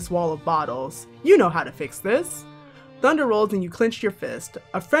this wall of bottles. You know how to fix this. Thunder rolls and you clench your fist.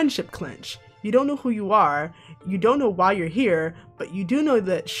 A friendship clench. You don't know who you are. You don't know why you're here, but you do know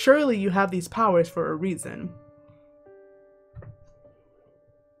that surely you have these powers for a reason.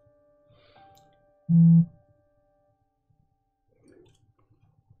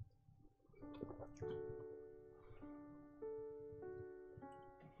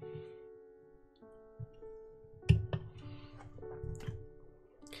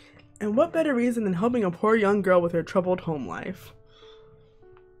 And what better reason than helping a poor young girl with her troubled home life?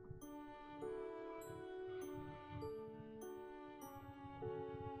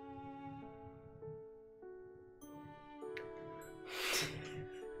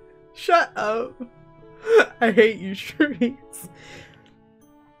 Shut up. I hate you, Sharice.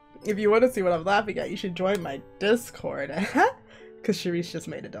 If you want to see what I'm laughing at, you should join my Discord. Because Sharice just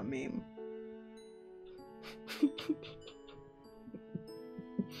made a dumb meme.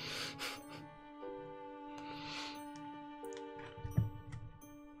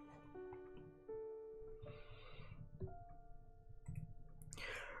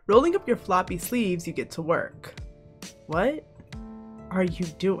 Rolling up your floppy sleeves, you get to work. What are you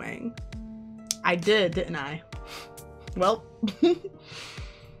doing? I did, didn't I? Well,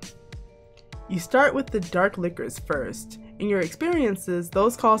 you start with the dark liquors first. In your experiences,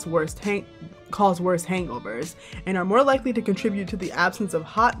 those cause worse hangovers and are more likely to contribute to the absence of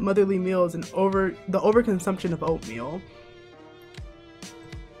hot motherly meals and the overconsumption of oatmeal.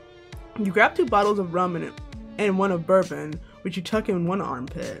 You grab 2 bottles of rum and 1 of bourbon, which you tuck in one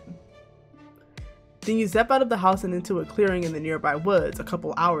armpit. Then you zip out of the house and into a clearing in the nearby woods a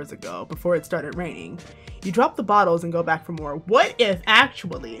couple hours ago, before it started raining. You drop the bottles and go back for more. What if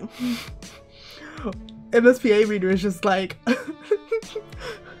actually MSPA reader is just like,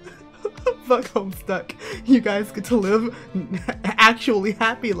 fuck Homestuck. You guys get to live actually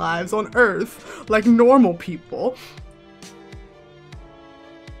happy lives on Earth like normal people.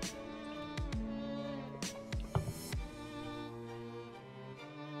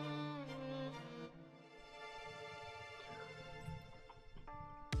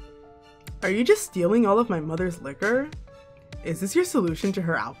 Are you just stealing all of my mother's liquor? Is this your solution to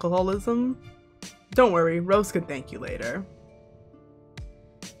her alcoholism? Don't worry, Rose can thank you later.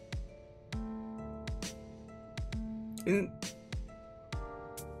 You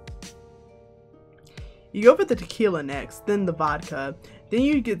go for the tequila next, then the vodka. Then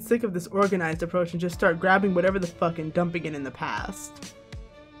you get sick of this organized approach and just start grabbing whatever the fuck and dumping it in the past.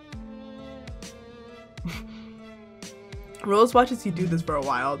 Rose watches you do this for a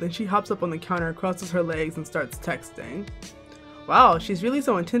while, then she hops up on the counter, crosses her legs, and starts texting. Wow, she's really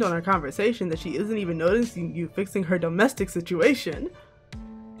so intent on our conversation that she isn't even noticing you fixing her domestic situation.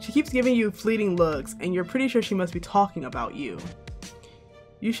 She keeps giving you fleeting looks, and you're pretty sure she must be talking about you.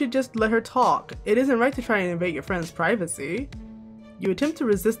 You should just let her talk. It isn't right to try and invade your friend's privacy. You attempt to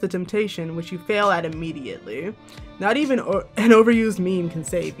resist the temptation, which you fail at immediately. Not even an overused meme can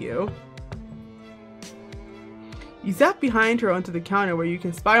save you. You zap behind her onto the counter where you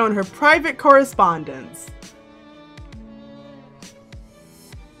can spy on her private correspondence.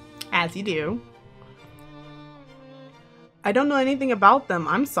 As you do. I don't know anything about them,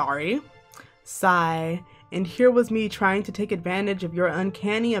 I'm sorry. Sigh. And here was me trying to take advantage of your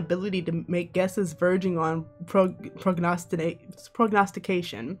uncanny ability to make guesses verging on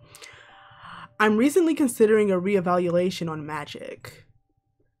prognostication. I'm recently considering a reevaluation on magic.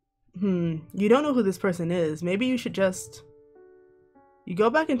 You don't know who this person is. Maybe you should just... You go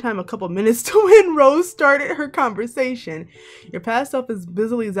back in time a couple minutes to when Rose started her conversation. Your past self is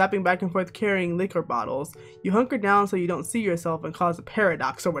busily zapping back and forth carrying liquor bottles. You hunker down so you don't see yourself and cause a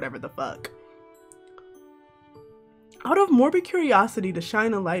paradox or whatever the fuck. Out of morbid curiosity to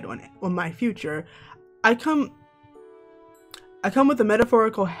shine a light on my future, I come with a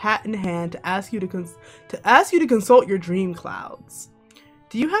metaphorical hat in hand to ask you to consult your dream clouds.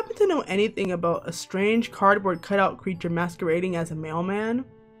 Do you happen to know anything about a strange cardboard cutout creature masquerading as a mailman?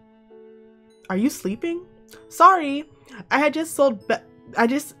 Are you sleeping? Sorry, I had to scold Beck.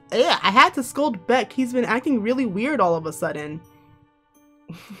 He's been acting really weird all of a sudden.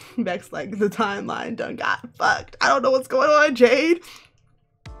 Beck's like, the timeline done got fucked. I don't know what's going on, Jade.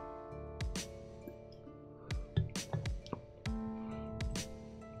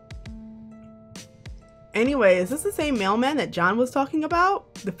 Anyway, is this the same mailman that John was talking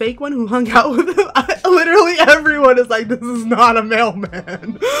about? The fake one who hung out with him? Literally everyone is like, this is not a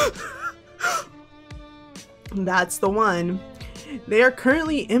mailman. That's the one. They are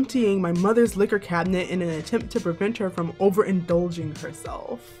currently emptying my mother's liquor cabinet in an attempt to prevent her from overindulging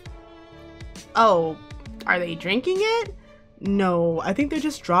herself. Oh, are they drinking it? No, I think they're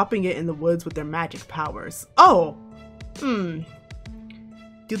just dropping it in the woods with their magic powers. Oh,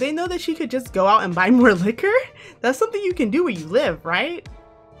 Do they know that she could just go out and buy more liquor? That's something you can do where you live, right?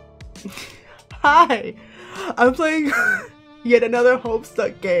 Hi, I'm playing yet another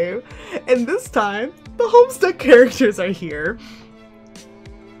Homestuck game, and this time, the Homestuck characters are here.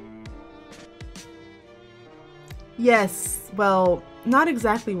 Yes, well, not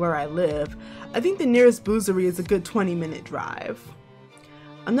exactly where I live. I think the nearest boozery is a good 20-minute drive.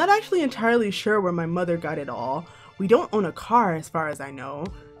 I'm not actually entirely sure where my mother got it all. We don't own a car as far as I know.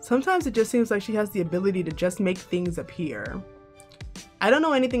 Sometimes it just seems like she has the ability to just make things appear. I don't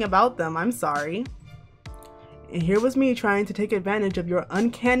know anything about them, I'm sorry. And here was me trying to take advantage of your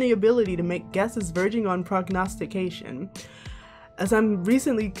uncanny ability to make guesses verging on prognostication, as I'm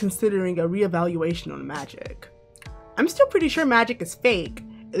recently considering a reevaluation on magic. I'm still pretty sure magic is fake,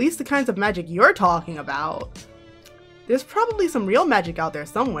 at least the kinds of magic you're talking about. There's probably some real magic out there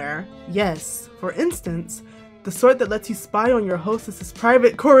somewhere. Yes, for instance, the sort that lets you spy on your hostess's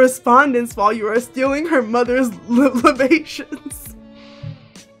private correspondence while you are stealing her mother's libations.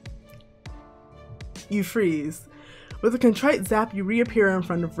 You freeze. With a contrite zap, you reappear in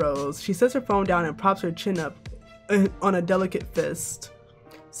front of Rose. She sets her phone down and props her chin up on a delicate fist.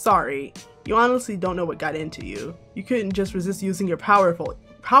 Sorry, you honestly don't know what got into you. You couldn't just resist using your power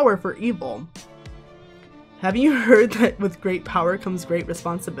for evil. Haven't you heard that with great power comes great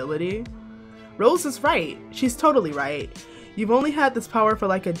responsibility? Rose is right. She's totally right. You've only had this power for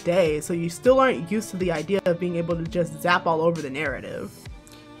like a day, so you still aren't used to the idea of being able to just zap all over the narrative.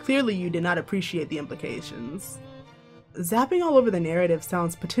 Clearly, you did not appreciate the implications. Zapping all over the narrative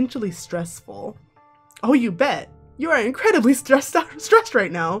sounds potentially stressful. Oh, you bet. You are incredibly stressed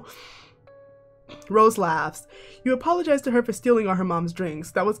right now. Rose laughs. You apologize to her for stealing all her mom's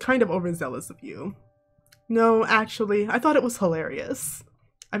drinks. That was kind of overzealous of you. No, actually, I thought it was hilarious.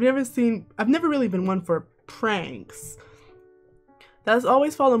 I've never really been one for pranks. That has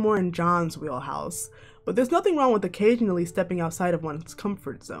always fallen more in John's wheelhouse, but there's nothing wrong with occasionally stepping outside of one's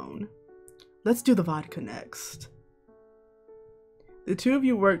comfort zone. Let's do the vodka next. The two of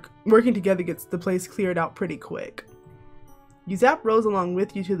you working together gets the place cleared out pretty quick. You zap Rose along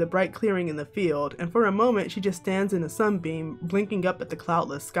with you to the bright clearing in the field, and for a moment she just stands in a sunbeam, blinking up at the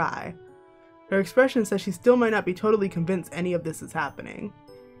cloudless sky. Her expression says she still might not be totally convinced any of this is happening.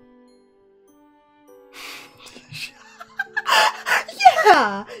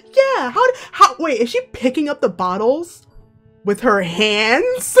 Yeah. Wait, is she picking up the bottles with her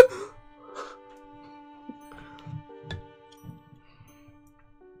hands?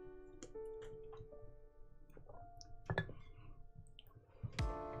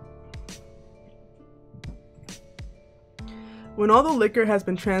 When all the liquor has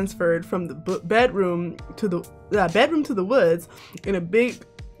been transferred from the bedroom to the woods in a big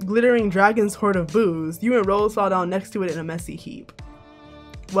glittering dragon's hoard of booze, you and Rose fall down next to it in a messy heap.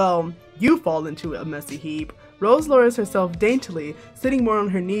 Well, you fall into a messy heap. Rose lowers herself daintily, sitting more on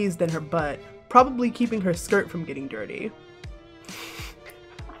her knees than her butt, probably keeping her skirt from getting dirty.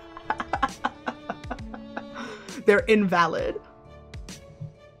 They're invalid.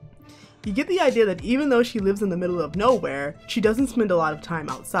 You get the idea that even though she lives in the middle of nowhere, she doesn't spend a lot of time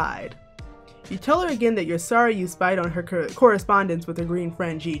outside. You tell her again that you're sorry you spied on her correspondence with her green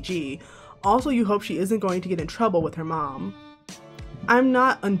friend Gigi. Also, you hope she isn't going to get in trouble with her mom. I'm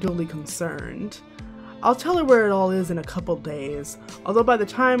not unduly concerned. I'll tell her where it all is in a couple days, although by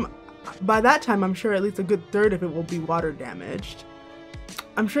that time I'm sure at least a good third of it will be water damaged.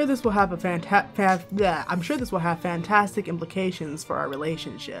 I'm sure this will have fantastic implications for our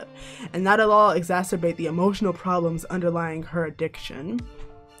relationship, and not at all exacerbate the emotional problems underlying her addiction.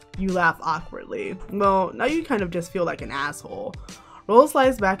 You laugh awkwardly. Well, now you kind of just feel like an asshole. Rose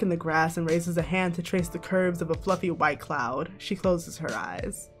lies back in the grass and raises a hand to trace the curves of a fluffy white cloud. She closes her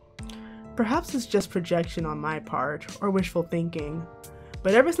eyes. Perhaps it's just projection on my part, or wishful thinking,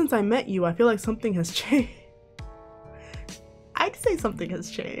 but ever since I met you, I feel like something has changed. I'd say something has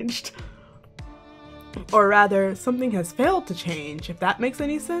changed. Or rather, something has failed to change, if that makes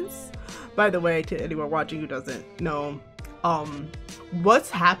any sense. By the way, to anyone watching who doesn't know, what's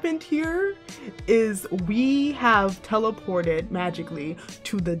happened here is we have teleported magically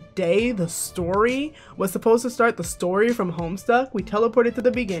to the day the story was supposed to start. The story from Homestuck, we teleported to the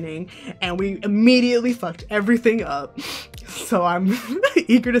beginning and we immediately fucked everything up. So I'm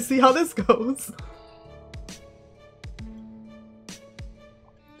eager to see how this goes.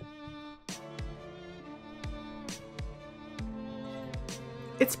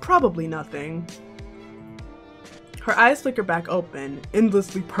 It's probably nothing. Her eyes flicker back open,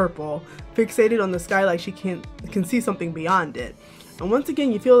 endlessly purple, fixated on the sky like she can see something beyond it. And once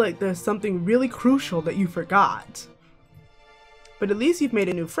again, you feel like there's something really crucial that you forgot. But at least you've made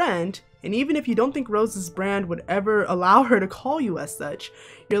a new friend, and even if you don't think Rose's brand would ever allow her to call you as such,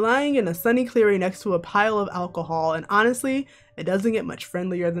 you're lying in a sunny clearing next to a pile of alcohol, and honestly, it doesn't get much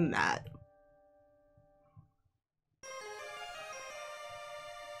friendlier than that.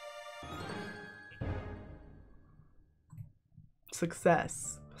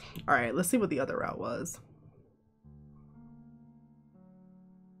 Success. Alright, let's see what the other route was.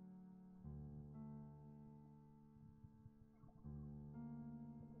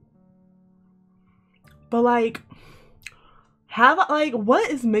 But like, what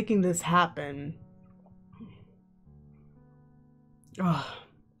is making this happen? Ugh.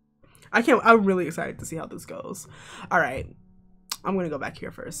 I'm really excited to see how this goes. Alright, I'm gonna go back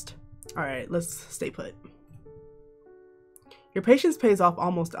here first. Alright, let's stay put. Your patience pays off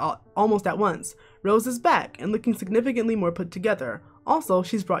almost at once. Rose is back and looking significantly more put together. Also,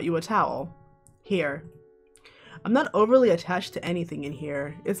 she's brought you a towel. Here. I'm not overly attached to anything in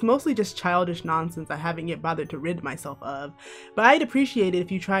here. It's mostly just childish nonsense I haven't yet bothered to rid myself of, but I'd appreciate it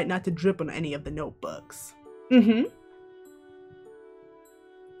if you tried not to drip on any of the notebooks. Mm-hmm.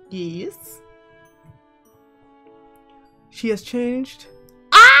 Yes. She has changed.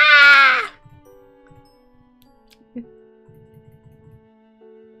 Ah!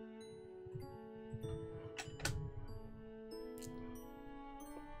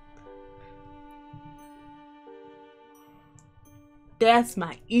 That's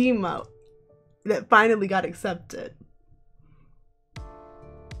my emote that finally got accepted.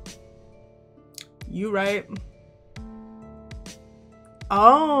 You right?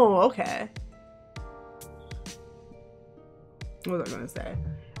 Oh, okay. What was I gonna say?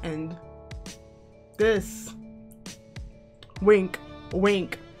 And this, wink,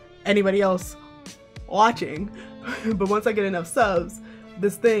 wink, anybody else watching, but once I get enough subs,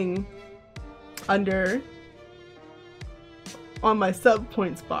 this thing under on my sub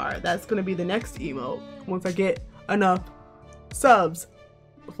points bar, that's gonna be the next emote once I get enough subs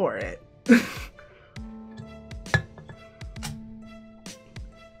for it.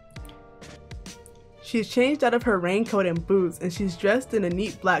 She's changed out of her raincoat and boots, and she's dressed in a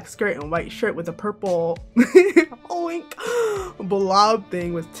neat black skirt and white shirt with a purple oink blob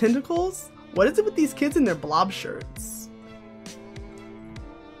thing with tentacles. What is it with these kids in their blob shirts?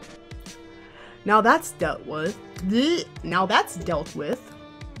 Now that's dealt with. Now that's dealt with.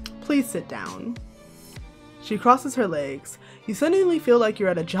 Please sit down. She crosses her legs. You suddenly feel like you're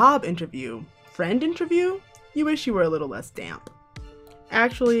at a job interview. Friend interview? You wish you were a little less damp.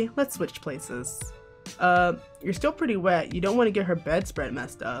 Actually, let's switch places. You're still pretty wet. You don't want to get her bedspread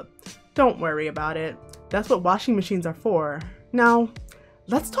messed up. Don't worry about it. That's what washing machines are for. Now,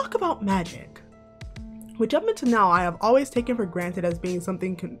 let's talk about magic, which up until now I have always taken for granted as being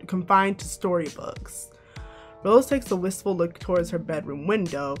something confined to storybooks. Rose takes a wistful look towards her bedroom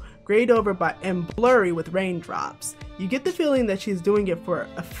window, grayed over by and blurry with raindrops. You get the feeling that she's doing it for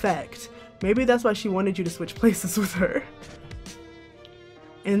effect. Maybe that's why she wanted you to switch places with her.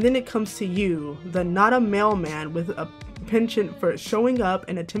 And then it comes to you, the not a mailman with a penchant for showing up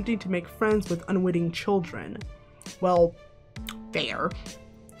and attempting to make friends with unwitting children. Well, fair.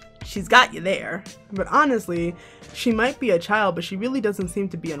 She's got you there. But honestly, she might be a child, but she really doesn't seem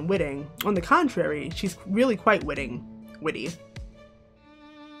to be unwitting. On the contrary, she's really quite witty.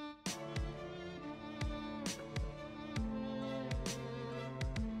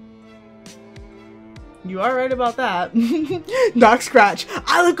 You are right about that. Doc Scratch,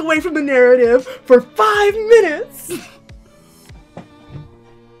 I look away from the narrative for 5 minutes.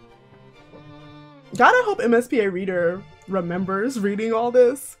 God, I hope MSPA Reader remembers reading all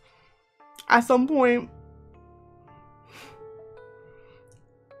this at some point.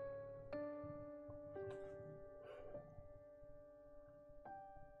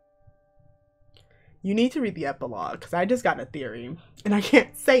 You need to read the epilogue, because I just got a theory, and I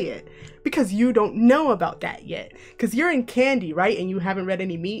can't say it, because you don't know about that yet. Because you're in Candy, right? And you haven't read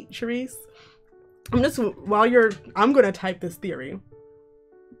any meat, Charisse? I'm gonna type this theory.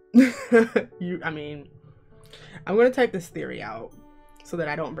 I'm gonna type this theory out, so that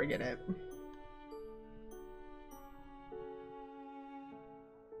I don't forget it.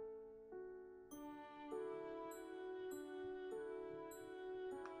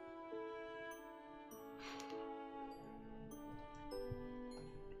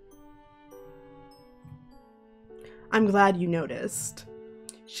 I'm glad you noticed.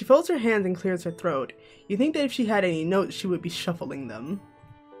 She folds her hands and clears her throat. You think that if she had any notes, she would be shuffling them.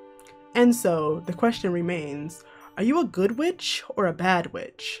 And so, the question remains, are you a good witch or a bad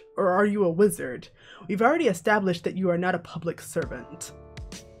witch? Or are you a wizard? We've already established that you are not a public servant.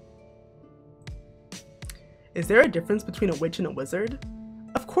 Is there a difference between a witch and a wizard?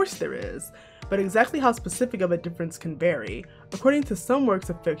 Of course there is, but exactly how specific of a difference can vary. According to some works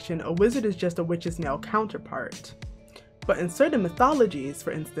of fiction, a wizard is just a witch's male counterpart. But in certain mythologies,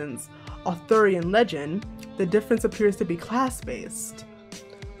 for instance, Arthurian legend, the difference appears to be class-based.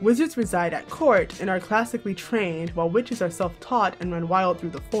 Wizards reside at court and are classically trained, while witches are self-taught and run wild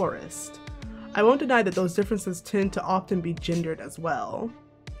through the forest. I won't deny that those differences tend to often be gendered as well.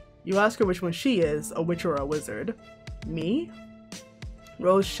 You ask her which one she is, a witch or a wizard. Me?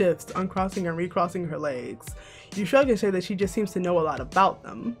 Rose shifts, uncrossing and recrossing her legs. You shrug and say that she just seems to know a lot about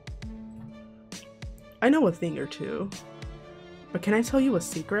them. I know a thing or two. But can I tell you a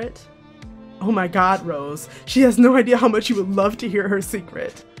secret? Oh my god, Rose. She has no idea how much you would love to hear her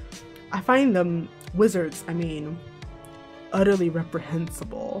secret. I find them, wizards, utterly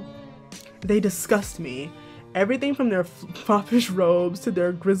reprehensible. They disgust me, Everything from their foppish robes to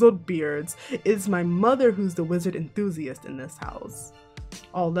their grizzled beards. It's my mother who's the wizard enthusiast in this house.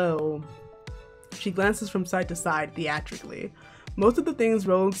 Although, she glances from side to side theatrically. Most of the things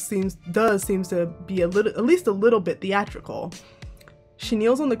Rose seems to be at least a little bit theatrical. She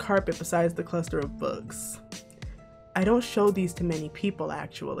kneels on the carpet beside the cluster of books. I don't show these to many people,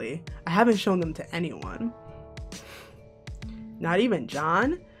 actually. I haven't shown them to anyone. Not even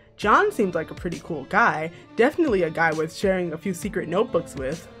John? John seems like a pretty cool guy. Definitely a guy worth sharing a few secret notebooks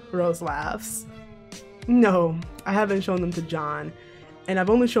with, Rose laughs. No, I haven't shown them to John. And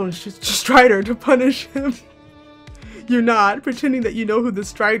I've only shown Strider to punish him. You're not pretending that you know who the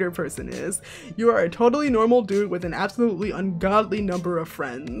Strider person is. You are a totally normal dude with an absolutely ungodly number of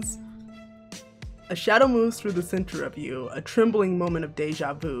friends. A shadow moves through the center of you, a trembling moment of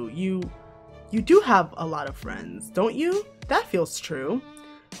deja vu. You do have a lot of friends, don't you? That feels true.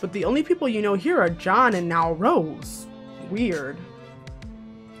 But the only people you know here are John and now Rose. Weird.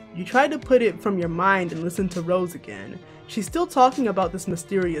 You try to put it from your mind and listen to Rose again. She's still talking about this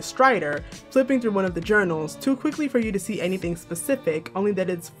mysterious Strider, flipping through one of the journals, too quickly for you to see anything specific, only that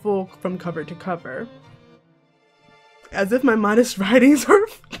it's full from cover to cover. As if my modest writings are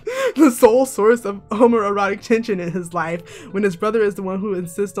the sole source of homoerotic tension in his life, when his brother is the one who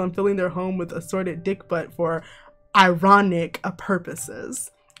insists on filling their home with assorted dick butt for ironic purposes.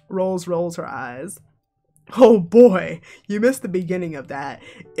 Rose rolls her eyes. Oh boy, you missed the beginning of that.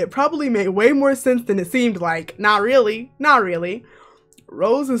 It probably made way more sense than it seemed like. Not really, not really.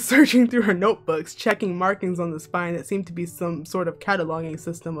 Rose is searching through her notebooks, checking markings on the spine that seem to be some sort of cataloging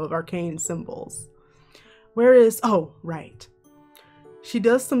system of arcane symbols. Where is... oh, right. She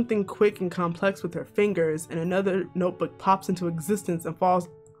does something quick and complex with her fingers, and another notebook pops into existence and falls...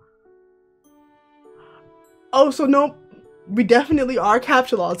 oh, so no... we definitely are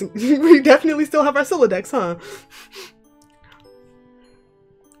capitalizing. We definitely still have our Sylladex, huh?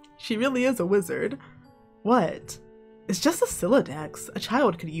 She really is a wizard. What? It's just a Sylladex. A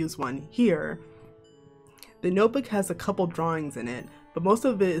child could use one. Here. The notebook has a couple drawings in it, but most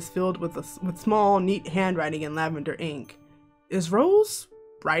of it is filled with small, neat handwriting in lavender ink. Is Rose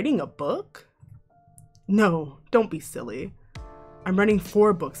writing a book? No, don't be silly. I'm writing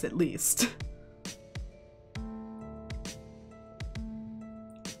 4 books at least.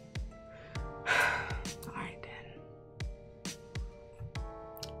 Alright then.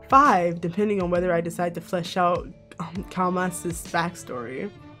 5, depending on whether I decide to flesh out Kalmas's backstory.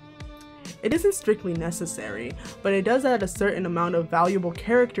 It isn't strictly necessary, but it does add a certain amount of valuable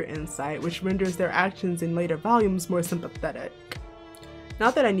character insight, which renders their actions in later volumes more sympathetic.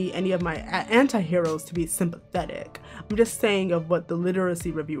 Not that I need any of my anti-heroes to be sympathetic. I'm just saying of what the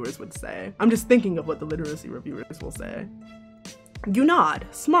literacy reviewers would say. I'm just thinking of what the literacy reviewers will say. You nod.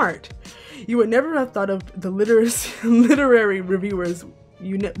 Smart. You would never have thought of the literary reviewers.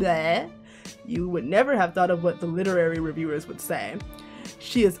 You would never have thought of what the literary reviewers would say.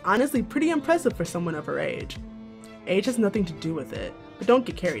 She is honestly pretty impressive for someone of her age. Age has nothing to do with it, but don't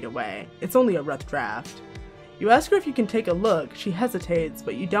get carried away. It's only a rough draft. You ask her if you can take a look. She hesitates,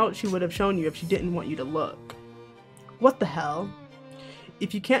 but you doubt she would have shown you if she didn't want you to look. What the hell?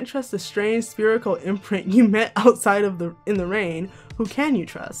 If you can't trust the strange spherical imprint you met outside of in the rain, who can you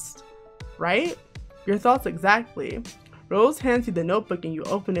trust? Right? Your thoughts exactly. Rose hands you the notebook and you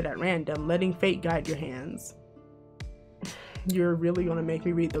open it at random, letting fate guide your hands. You're really gonna make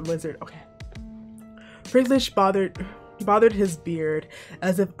me read the wizard? Okay. Pricklish bothered his beard,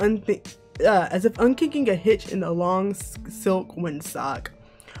 as if unkinking a hitch in a long silk windsock.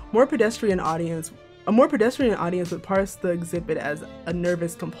 A more pedestrian audience would parse the exhibit as a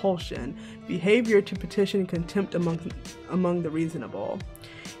nervous compulsion, behavior to petition contempt among the reasonable.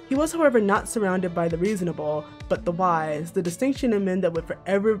 He was, however, not surrounded by the reasonable, but the wise, the distinction in men that would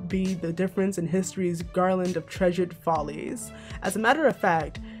forever be the difference in history's garland of treasured follies. As a matter of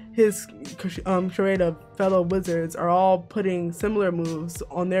fact, his charade of fellow wizards are all putting similar moves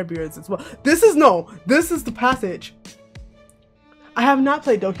on their beards as well. This is the passage. I have not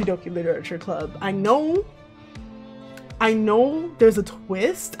played Doki Doki Literature Club. I know there's a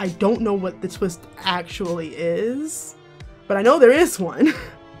twist. I don't know what the twist actually is, but I know there is one.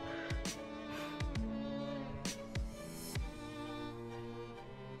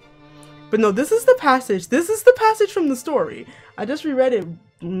 But no, this is the passage. This is the passage from the story. I just reread it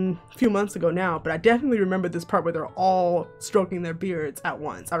a few months ago now, but I definitely remember this part where they're all stroking their beards at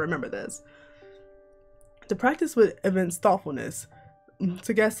once. I remember this. To practice would evince thoughtfulness,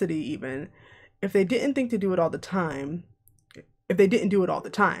 sagacity even, if they didn't do it all the time,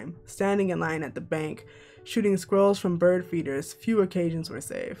 standing in line at the bank, shooting squirrels from bird feeders, few occasions were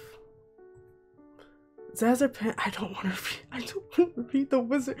safe. Zazapan, I don't want to read the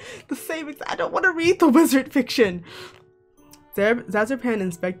wizard, I don't want to read the wizard fiction. Zazapan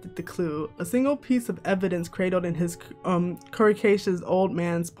inspected the clue, a single piece of evidence cradled in his coriaceous old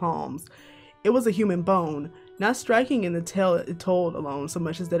man's palms. It was a human bone, not striking in the tale it told alone, so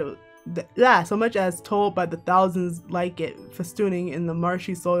much as told by the thousands like it festooning in the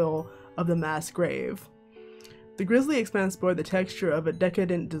marshy soil of the mass grave. The grisly expanse bore the texture of a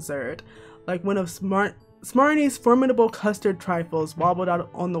decadent dessert, like one of Smarnie's formidable custard trifles wobbled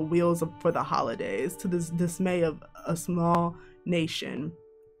out on the wheels for the holidays, to the dismay of a small nation.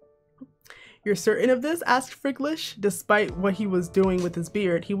 "You're certain of this?" asked Friglish. Despite what he was doing with his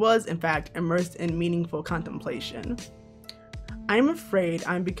beard, he was, in fact, immersed in meaningful contemplation. "I'm afraid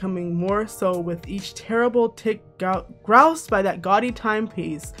I'm becoming more so with each terrible tick groused by that gaudy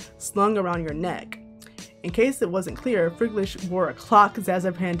timepiece slung around your neck." In case it wasn't clear, Friglish wore a clock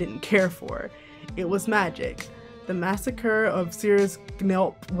Zazapan didn't care for. It was magic. The massacre of Sears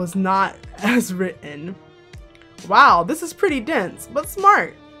Gnelp was not as written. "Wow, this is pretty dense, but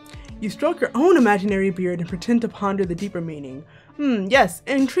smart." You stroke your own imaginary beard and pretend to ponder the deeper meaning. Yes,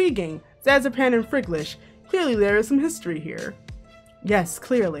 intriguing. Zazapan and Friglish. Clearly there is some history here." "Yes,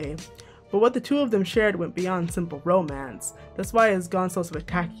 clearly. But what the two of them shared went beyond simple romance. That's why it's gone so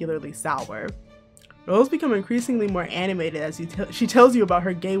spectacularly sour." Rose become increasingly more animated as she tells you about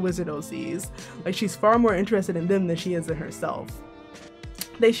her gay wizard OCs, like she's far more interested in them than she is in herself.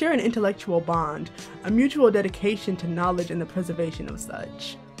 They share an intellectual bond, a mutual dedication to knowledge and the preservation of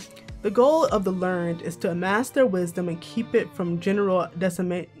such. The goal of the learned is to amass their wisdom and keep it from general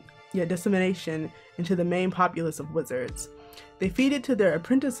dissemination into the main populace of wizards. They feed it to their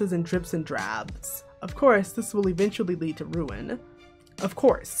apprentices in drips and drabs. Of course, this will eventually lead to ruin. Of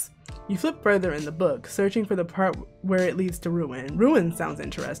course. You flip further in the book, searching for the part where it leads to ruin. Ruin sounds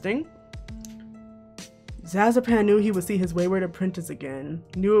interesting. Zazapan knew he would see his wayward apprentice again.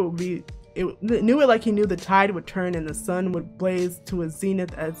 Knew it like he knew the tide would turn and the sun would blaze to a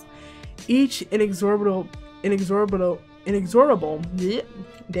zenith as each inexorable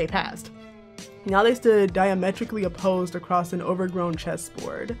day passed. Now they stood diametrically opposed across an overgrown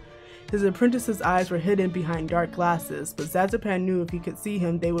chessboard. His apprentice's eyes were hidden behind dark glasses, but Zazapan knew if he could see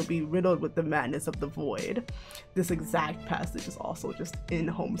him, they would be riddled with the madness of the void. This exact passage is also just in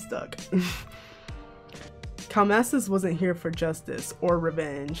Homestuck. Calmassus wasn't here for justice or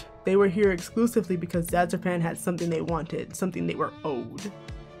revenge. They were here exclusively because Zazapan had something they wanted, something they were owed.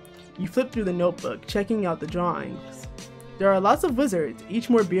 You flip through the notebook, checking out the drawings. There are lots of wizards, each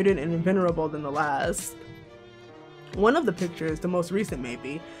more bearded and venerable than the last. One of the pictures, the most recent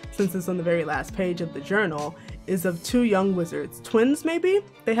maybe, since it's on the very last page of the journal, is of two young wizards, twins maybe?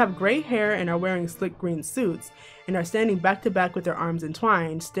 They have gray hair and are wearing slick green suits, and are standing back to back with their arms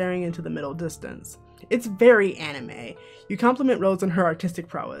entwined, staring into the middle distance. It's very anime. You compliment Rose on her artistic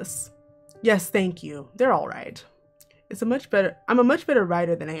prowess. "Yes, thank you. They're alright. I'm a much better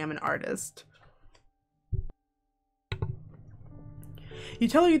writer than I am an artist." You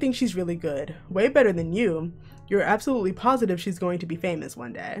tell her you think she's really good, way better than you. You're absolutely positive she's going to be famous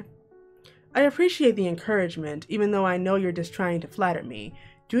one day. "I appreciate the encouragement, even though I know you're just trying to flatter me,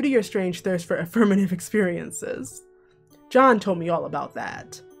 due to your strange thirst for affirmative experiences. John told me all about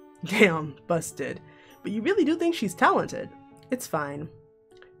that." Damn, busted. But you really do think she's talented. It's fine.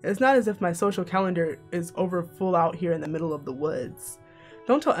 It's not as if my social calendar is over full out here in the middle of the woods.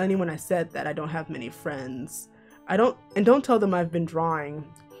 Don't tell anyone I said that I don't have many friends. Don't tell them I've been drawing.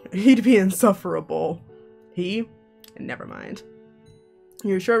 He'd be insufferable. He? Never mind.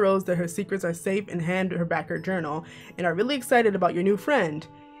 You assure Rose that her secrets are safe and hand her back her journal, and are really excited about your new friend,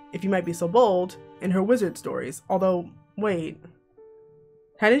 if you might be so bold, and her wizard stories. Although, wait.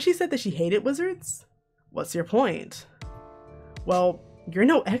 Hadn't she said that she hated wizards? What's your point? Well, you're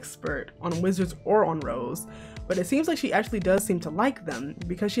no expert on wizards or on Rose, but it seems like she actually does seem to like them,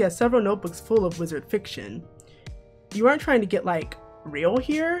 because she has several notebooks full of wizard fiction. You aren't trying to get, like, real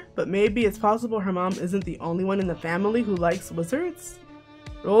here, but maybe it's possible her mom isn't the only one in the family who likes wizards?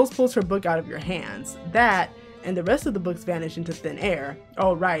 Rose pulls her book out of your hands. That, and the rest of the books vanish into thin air.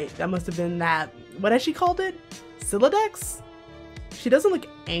 Oh right, that must have been that, what has she called it? Silodex? She doesn't look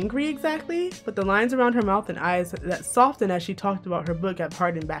angry exactly, but the lines around her mouth and eyes that soften as she talked about her book have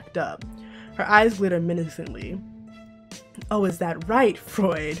hardened back up. Her eyes glitter menacingly. "Oh, is that right,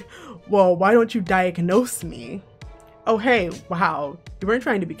 Freud? Well, why don't you diagnose me?" "Oh hey, wow, you weren't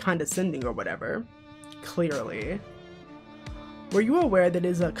trying to be condescending or whatever." "Clearly." "Were you aware that it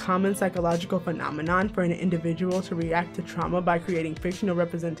is a common psychological phenomenon for an individual to react to trauma by creating fictional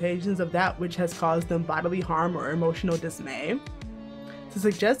representations of that which has caused them bodily harm or emotional dismay?" To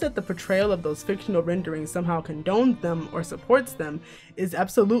suggest that the portrayal of those fictional renderings somehow condones them or supports them is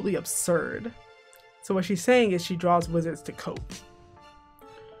absolutely absurd. So what she's saying is she draws wizards to cope.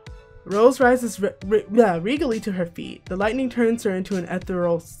 Rose rises regally to her feet. The lightning turns her into an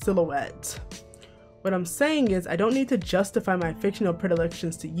ethereal silhouette. What I'm saying is I don't need to justify my fictional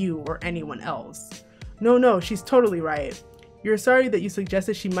predilections to you or anyone else. No, she's totally right. You're sorry that you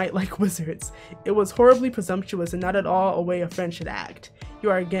suggested she might like wizards. It was horribly presumptuous and not at all a way a friend should act. You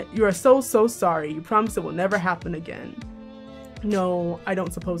are so sorry. You promise it will never happen again. No, I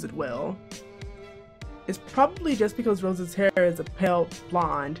don't suppose it will. It's probably just because Rose's hair is a pale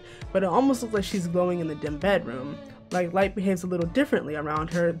blonde, but it almost looks like she's glowing in the dim bedroom. Like light behaves a little differently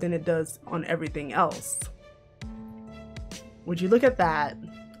around her than it does on everything else. Would you look at that?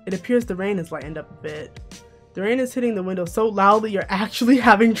 It appears the rain has lightened up a bit. The rain is hitting the window so loudly you're actually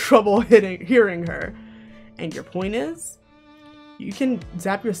having trouble hearing her. And your point is? You can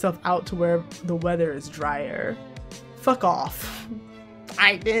zap yourself out to where the weather is drier. Fuck off.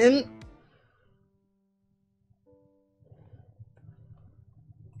 I didn't.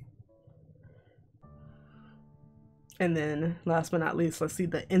 And then, last but not least, let's see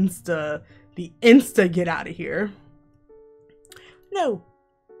the Insta get out of here. No.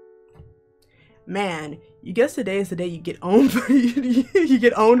 Man, you guess today is the day you get owned you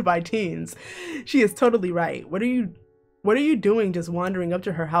get owned by teens. She is totally right. What are you doing just wandering up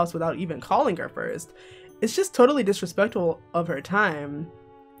to her house without even calling her first? It's just totally disrespectful of her time.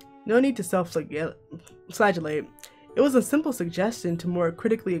 No need to self-flagellate. It was a simple suggestion to more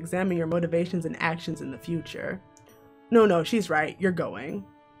critically examine your motivations and actions in the future. No, she's right. You're going.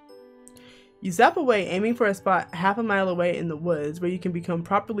 You zap away, aiming for a spot half a mile away in the woods where you can become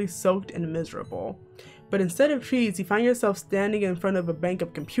properly soaked and miserable. But instead of trees, you find yourself standing in front of a bank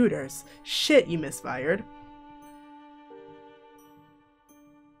of computers. Shit, you misfired.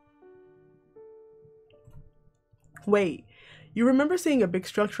 Wait, you remember seeing a big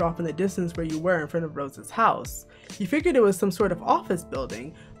structure off in the distance where you were in front of Rose's house. You figured it was some sort of office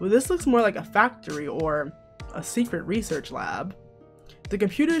building, but this looks more like a factory or a secret research lab. The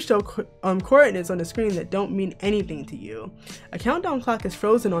computers show coordinates on the screen that don't mean anything to you. A countdown clock is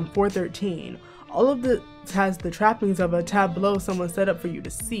frozen on 4:13. All of this has the trappings of a tableau someone set up for you to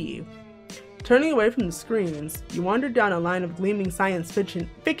see. Turning away from the screens, you wander down a line of gleaming science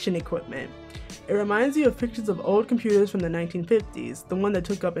fiction equipment. It reminds you of pictures of old computers from the 1950s, the one that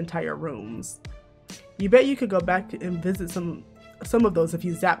took up entire rooms. You bet you could go back and visit some of those if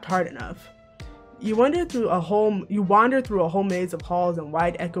you zapped hard enough. You wander through a whole maze of halls and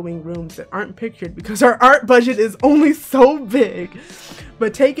wide echoing rooms that aren't pictured because our art budget is only so big,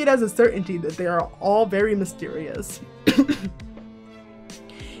 but take it as a certainty that they are all very mysterious.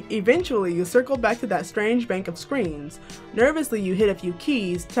 Eventually, you circle back to that strange bank of screens. Nervously, you hit a few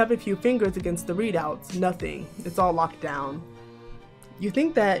keys, tap a few fingers against the readouts. Nothing. It's all locked down. You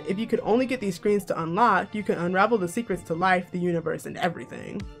think that if you could only get these screens to unlock, you can unravel the secrets to life, the universe, and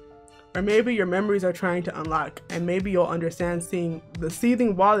everything. Or maybe your memories are trying to unlock, and maybe you'll understand seeing the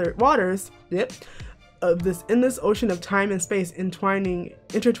seething waters of this endless ocean of time and space intertwining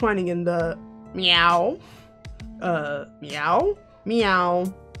in the meow.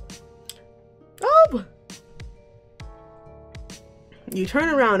 Oh! You turn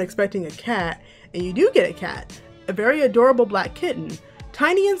around expecting a cat, and you do get a cat. A very adorable black kitten.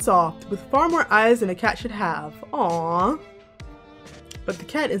 Tiny and soft, with far more eyes than a cat should have. Aww. But the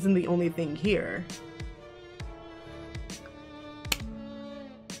cat isn't the only thing here.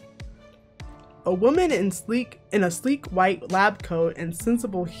 A woman in a sleek white lab coat and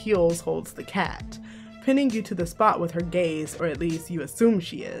sensible heels holds the cat, pinning you to the spot with her gaze, or at least you assume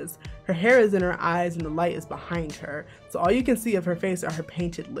she is. Her hair is in her eyes and the light is behind her, so all you can see of her face are her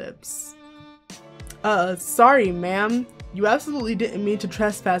painted lips. Sorry, ma'am. You absolutely didn't mean to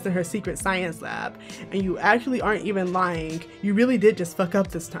trespass in her secret science lab, and you actually aren't even lying. You really did just fuck up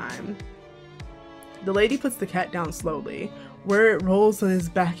this time. The lady puts the cat down slowly, where it rolls on his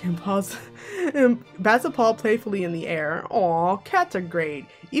back and bats a paw playfully in the air. Aw, cats are great,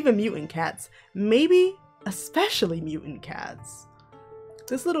 even mutant cats. Maybe especially mutant cats.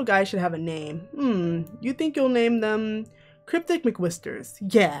 This little guy should have a name. You think you'll name them Cryptic McWhisters?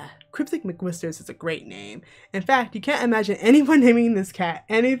 Yeah, Cryptic McWhisters is a great name. In fact, you can't imagine anyone naming this cat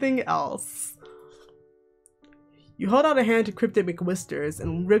anything else. You hold out a hand to Cryptic McWhisters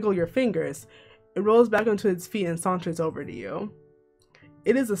and wriggle your fingers. It rolls back onto its feet and saunters over to you.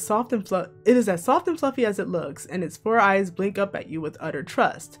 It is as soft and fluffy as it looks, and its 4 eyes blink up at you with utter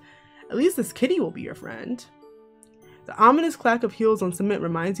trust. At least this kitty will be your friend. The ominous clack of heels on cement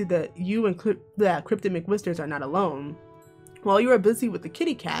reminds you that you and Cryptic McWhisters are not alone. While you are busy with the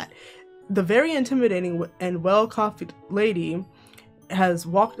kitty cat, the very intimidating and well-coiffed lady has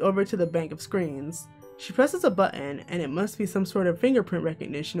walked over to the bank of screens. She presses a button, and it must be some sort of fingerprint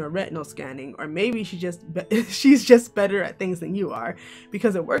recognition or retinal scanning, or maybe she's just better at things than you are,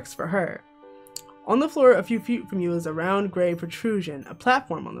 because it works for her. On the floor a few feet from you is a round gray protrusion, a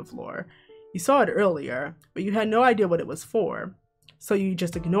platform on the floor. You saw it earlier, but you had no idea what it was for, so you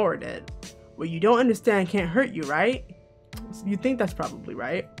just ignored it. What you don't understand can't hurt you, right? You think that's probably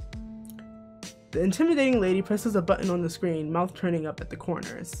right. The intimidating lady presses a button on the screen, mouth turning up at the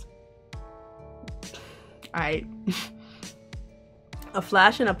corners. Aight. A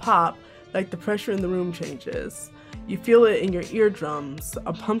flash and a pop, like the pressure in the room changes. You feel it in your eardrums.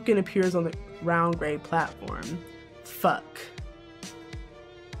 A pumpkin appears on the round gray platform. Fuck.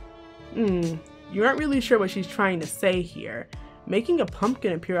 You aren't really sure what she's trying to say here. Making a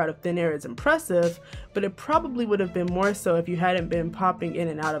pumpkin appear out of thin air is impressive, but it probably would have been more so if you hadn't been popping in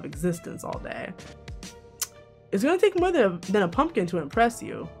and out of existence all day. It's gonna take more than a pumpkin to impress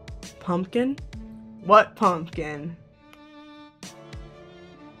you. Pumpkin? What pumpkin?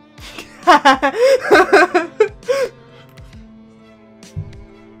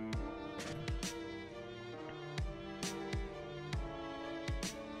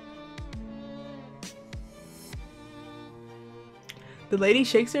 The lady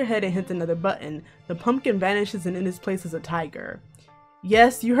shakes her head and hits another button. The pumpkin vanishes and in its place is a tiger.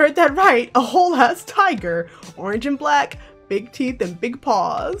 Yes, you heard that right. A whole ass tiger. Orange and black, big teeth and big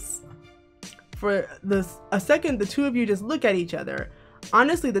paws. For a second, the two of you just look at each other.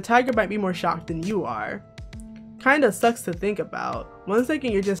 Honestly, the tiger might be more shocked than you are. Kinda sucks to think about. One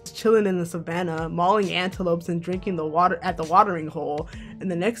second you're just chilling in the savannah, mauling antelopes and drinking the water at the watering hole,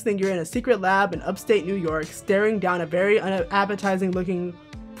 and the next thing you're in a secret lab in upstate New York, staring down a very unappetizing looking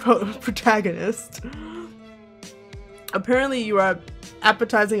protagonist. Apparently you are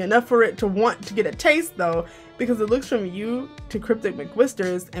appetizing enough for it to want to get a taste though, because it looks from you to Cryptic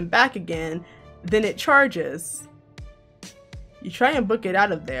McWhisters and back again, then it charges. You try and book it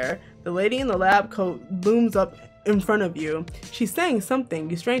out of there. The lady in the lab coat looms up in front of you. She's saying something.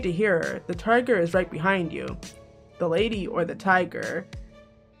 You strain to hear her. The tiger is right behind you. The lady or the tiger.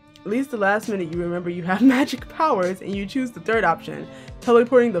 At least the last minute you remember you have magic powers and you choose the third option,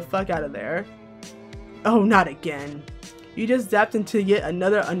 teleporting the fuck out of there. Oh, not again. You just zapped into yet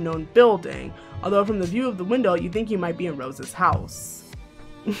another unknown building, although from the view of the window you think you might be in Rose's house.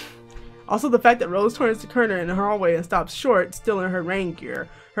 Also, the fact that Rose turns the corner in the hallway and stops short, still in her rain gear.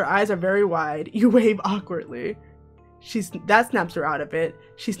 Her eyes are very wide. You wave awkwardly. That snaps her out of it.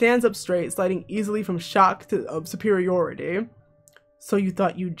 She stands up straight, sliding easily from shock to superiority. So you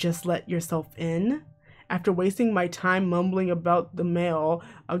thought you'd just let yourself in? After wasting my time mumbling about the mail,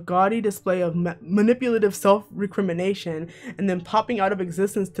 a gaudy display of manipulative self-recrimination, and then popping out of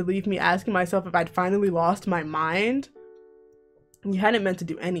existence to leave me asking myself if I'd finally lost my mind? You hadn't meant to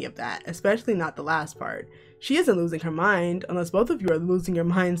do any of that, especially not the last part. She isn't losing her mind, unless both of you are losing your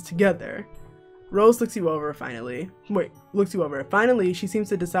minds together. Rose looks you over finally. Finally, she seems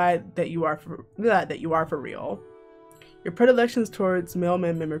to decide that you are for real. Your predilections towards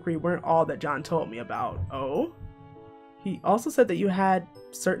mailman mimicry weren't all that John told me about. Oh? He also said that you had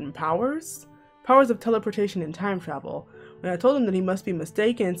certain powers? Powers of teleportation and time travel. When I told him that he must be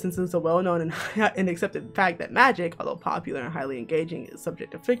mistaken, since it's a well-known and accepted fact that magic, although popular and highly engaging, is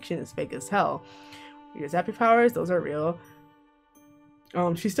subject to fiction, is fake as hell. Your zappy powers, those are real.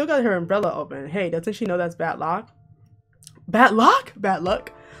 She still got her umbrella open. Hey, doesn't she know that's bad luck? Bad luck? Bad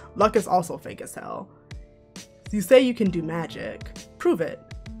luck? Luck is also fake as hell. You say you can do magic. Prove it.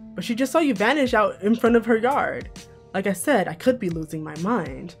 But she just saw you vanish out in front of her yard. Like I said, I could be losing my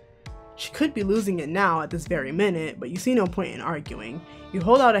mind. She could be losing it now at this very minute, but you see no point in arguing. You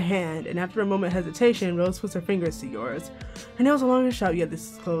hold out a hand, and after a moment of hesitation, Rose puts her fingers to yours. Her nails are long and sharp, yet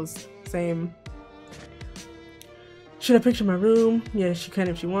this is close. Same. Should I picture my room? Yeah, she can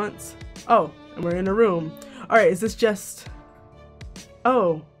if she wants. Oh, and we're in a room. Alright, is this just...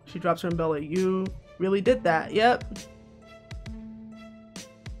 Oh, she drops her umbrella. You really did that. Yep.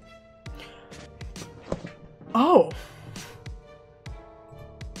 Oh.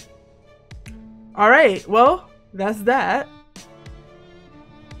 Alright, well, that's that.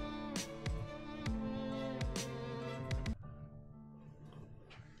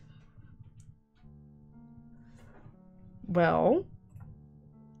 Well.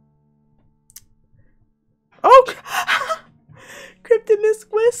 Oh! Cryptic Miss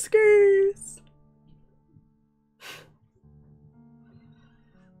Whiskers!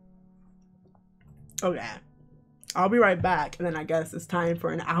 Okay. I'll be right back, and then I guess it's time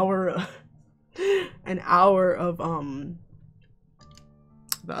for an hour of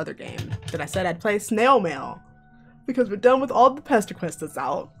the other game that I said I'd play, Snail Mail, because we're done with all the Pesterquest that's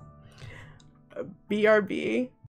out. BRB.